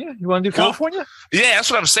California. You want to do California? Yeah, that's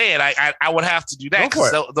what I'm saying. I would have to do that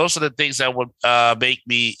because those are the things that would make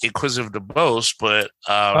me inquisitive the most. But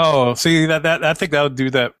see that I think I would do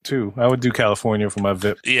that too. I would do California for my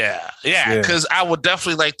VIP. Yeah, because I would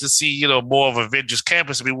definitely like to see more of Avengers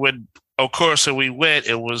Campus. I mean, when we went,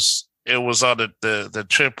 it was on the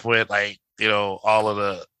trip with all of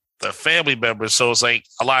the family members. So it's like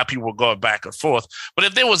a lot of people were going back and forth. But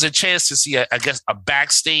if there was a chance to see, I guess, a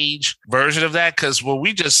backstage version of that, because what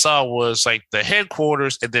we just saw was like the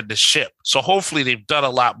headquarters and then the ship. So hopefully they've done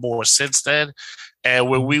a lot more since then. And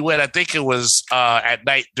when we went, I think it was at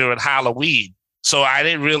night during Halloween. So I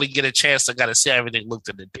didn't really get a chance to kind of see how everything looked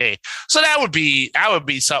in the day. So that would be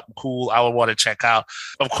something cool I would want to check out.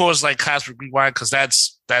 Of course, like Cosmic Rewind, because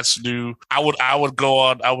that's new. I would go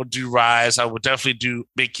on. I would do Rise. I would definitely do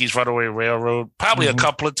Mickey's Runaway Railroad. Probably a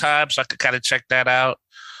couple of times so I could kind of check that out.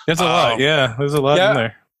 There's a lot. Yeah, there's a lot in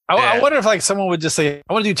there. I wonder if like someone would just say,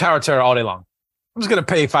 I want to do Tower of Terror all day long. I'm just going to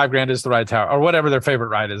pay $5,000 just to ride Tower or whatever their favorite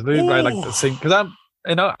ride is. Maybe ride like the same, because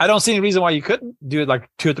I don't see any reason why you couldn't do it like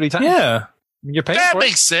 2 or 3 times. Yeah. You're paying that for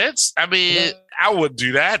makes sense. I mean, I would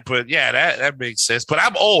do that, but yeah, that makes sense. But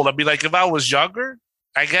I'm old. I mean, like if I was younger,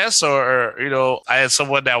 I guess, or I had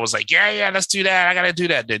someone that was like, yeah, let's do that. I gotta do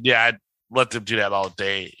that. Then I'd let them do that all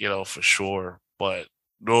day, for sure. But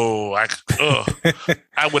No, I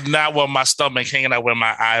would not want my stomach hanging out where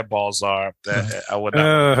my eyeballs are. I would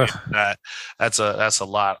not. That. That's a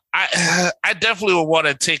lot. I definitely would want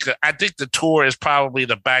to take. I think the tour is probably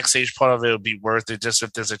the backstage part of it would be worth it, just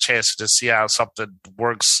if there's a chance to see how something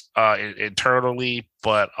works internally.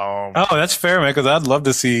 But oh, that's fair, man. Because I'd love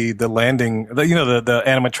to see the landing. The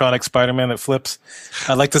animatronic Spider-Man that flips.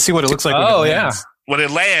 I'd like to see what it looks like. Oh yeah. When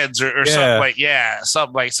it lands or something like that.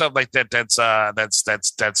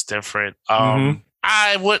 That's different.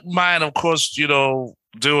 I wouldn't mind, of course, doing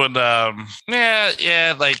doing the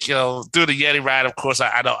Yeti ride. Of course,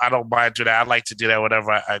 I don't mind doing that. I like to do that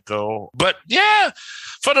whenever I go. But yeah,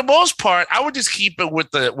 for the most part, I would just keep it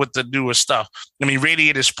with the newer stuff. I mean,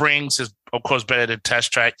 Radiator Springs is of course better than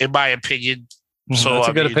Test Track, in my opinion. So that's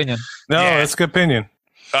a good opinion. No, that's a good opinion.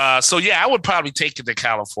 So yeah, I would probably take it to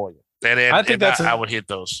California. I would hit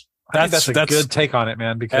those. I think that's a good take on it,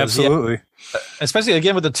 man. Because absolutely, especially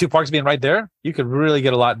again with the two parks being right there, you could really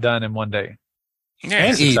get a lot done in one day. Yeah,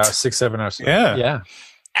 and eat 6-7 hours. Yeah.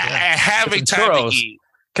 Having time to eat.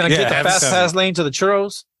 Can I get the fast pass lane to the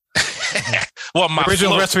churros? Well, my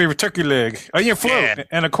original recipe for turkey leg. Oh, your float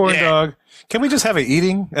and a corn dog. Can we just have an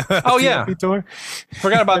eating? Oh yeah, tour?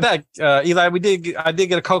 Forgot about that, Eli. I did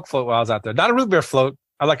get a Coke float while I was out there. Not a root beer float.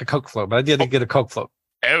 I like a Coke float, but I did get a Coke float.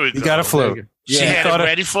 There we go. You got a float. She had it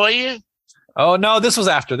ready for you? Oh no, this was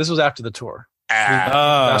after the tour.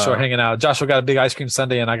 Joshua hanging out. Joshua got a big ice cream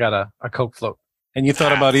sundae, and I got a Coke float. And you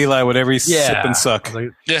thought about Eli with every sip and suck.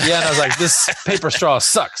 And I was like, this paper straw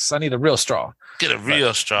sucks. I need a real straw. Get a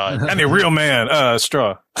real straw. I need a real man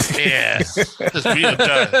straw. Yeah, it's real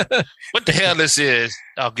done. What the hell this is?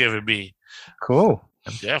 I'll give it me. Cool.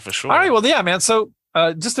 Yeah, for sure. All right. Well, yeah, man. So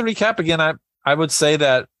just to recap again, I would say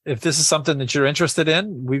that if this is something that you're interested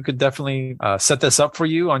in, we could definitely set this up for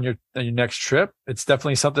you on your next trip. It's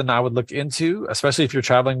definitely something I would look into, especially if you're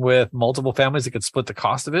traveling with multiple families that could split the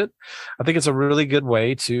cost of it. I think it's a really good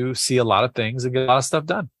way to see a lot of things and get a lot of stuff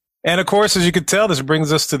done. And of course, as you can tell, this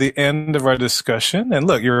brings us to the end of our discussion. And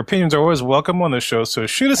look, your opinions are always welcome on the show. So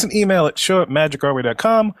shoot us an email at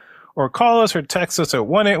show@magicourway.com or call us or text us at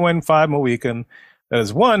 1-815-MOWEEKEND. That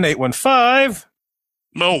is 1-815-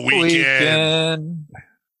 No weekend.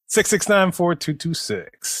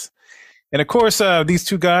 669-4226. And of course, these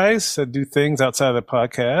two guys do things outside of the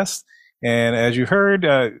podcast. And as you heard,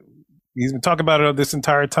 he's been talking about it this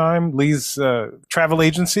entire time. Lee's travel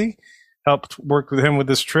agency helped work with him with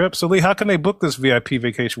this trip. So Lee, how can they book this VIP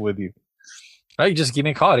vacation with you? You just give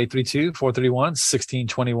me a call at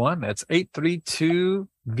 832-431-1621. That's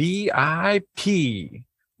 832-VIP,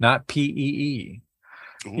 not PEE.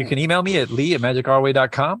 You can email me at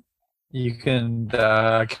lee@magicourway.com. You can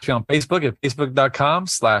catch me on Facebook at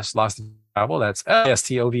facebook.com/LostInTravel. That's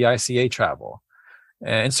LASTOVICA travel.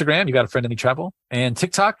 Instagram, you got a friend in Lee Travel. And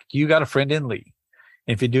TikTok, you got a friend in Lee.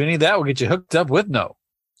 If you do any of that, we'll get you hooked up with No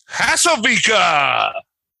Hasselvika.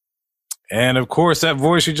 And of course, that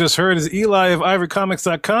voice you just heard is Eli of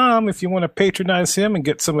ivorycomics.com. If you want to patronize him and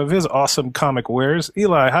get some of his awesome comic wares,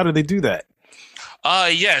 Eli, how do they do that?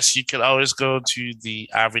 Yes, you can always go to the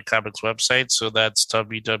Ivory Comics website. So that's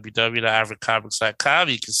www.ivorycomics.com.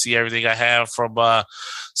 You can see everything I have from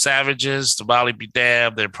Savages to Molly Be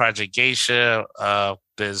Damned and Project Geisha.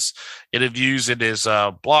 There's interviews and there's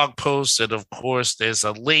blog posts. And of course, there's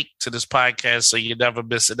a link to this podcast. So you never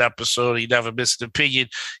miss an episode. You never miss an opinion.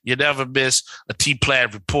 You never miss a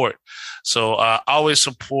T-Plaid report. So always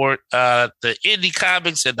support the indie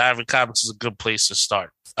comics, and Ivory Comics is a good place to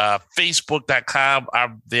start. Facebook.com,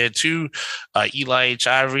 I'm there too. Eli H.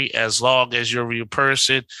 Ivory, as long as you're a real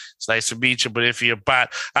person. It's nice to meet you, but if you're a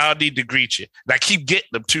bot, I don't need to greet you. And I keep getting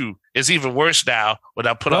them too. It's even worse now when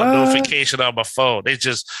I put on notification on my phone. It's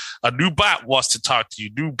just a new bot wants to talk to you,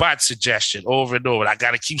 new bot suggestion over and over. And I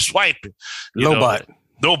got to keep swiping. No bot.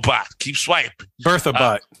 Keep swiping. Bertha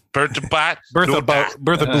bot. Bertha bot. Bertha bot.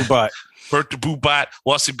 Bertha boo bot. Bertha boo bot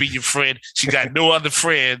wants to be your friend. She got no other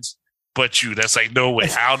friends but you. That's like, no way.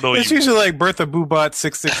 I don't know it's you. It's usually like Bertha Boobot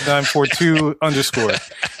 66942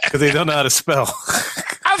 _ because they don't know how to spell.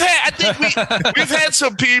 I think we've had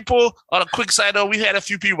some people on a quick side note. We've had a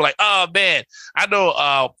few people like, oh man, I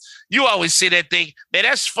know you always say that thing. Man,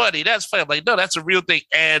 that's funny. That's funny. I'm like, no, that's a real thing.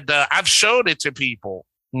 And I've shown it to people,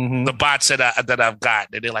 the bots that I've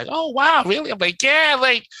gotten. And they're like, oh wow, really? I'm like, yeah,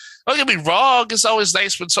 like, don't get me wrong. It's always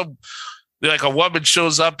nice when a woman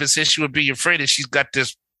shows up and says she would be your friend and she's got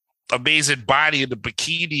this amazing body in the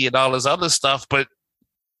bikini and all this other stuff, but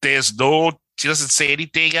she doesn't say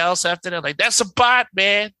anything else after that. Like, that's a bot,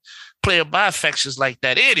 man. Playing my affections like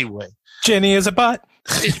that anyway. Jenny is a bot.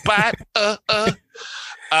 It's bot.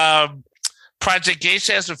 Project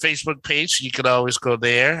Geisha has a Facebook page. You can always go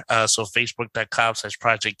there. So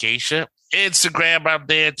facebook.com/Project Geisha. Instagram, I'm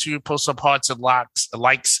there to post some hearts and likes,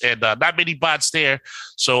 and not many bots there.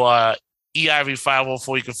 So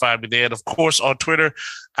EIV504, you can find me there. And of course, on Twitter,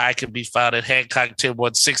 I can be found at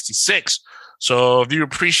Hancock10166. So if you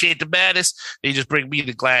appreciate the madness, you just bring me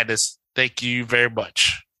the gladness. Thank you very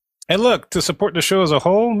much. And look, to support the show as a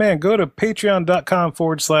whole, man, go to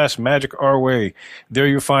patreon.com/Magic Our Way. There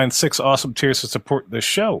you'll find 6 awesome tiers to support the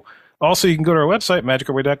show. Also, you can go to our website,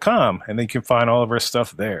 magicourway.com, and then you can find all of our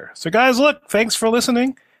stuff there. So, guys, look, thanks for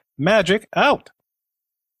listening. Magic out.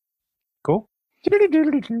 Cool. Add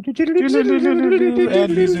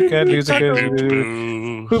music, add music.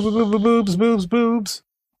 Boobs.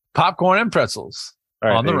 Popcorn and pretzels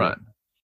on the run.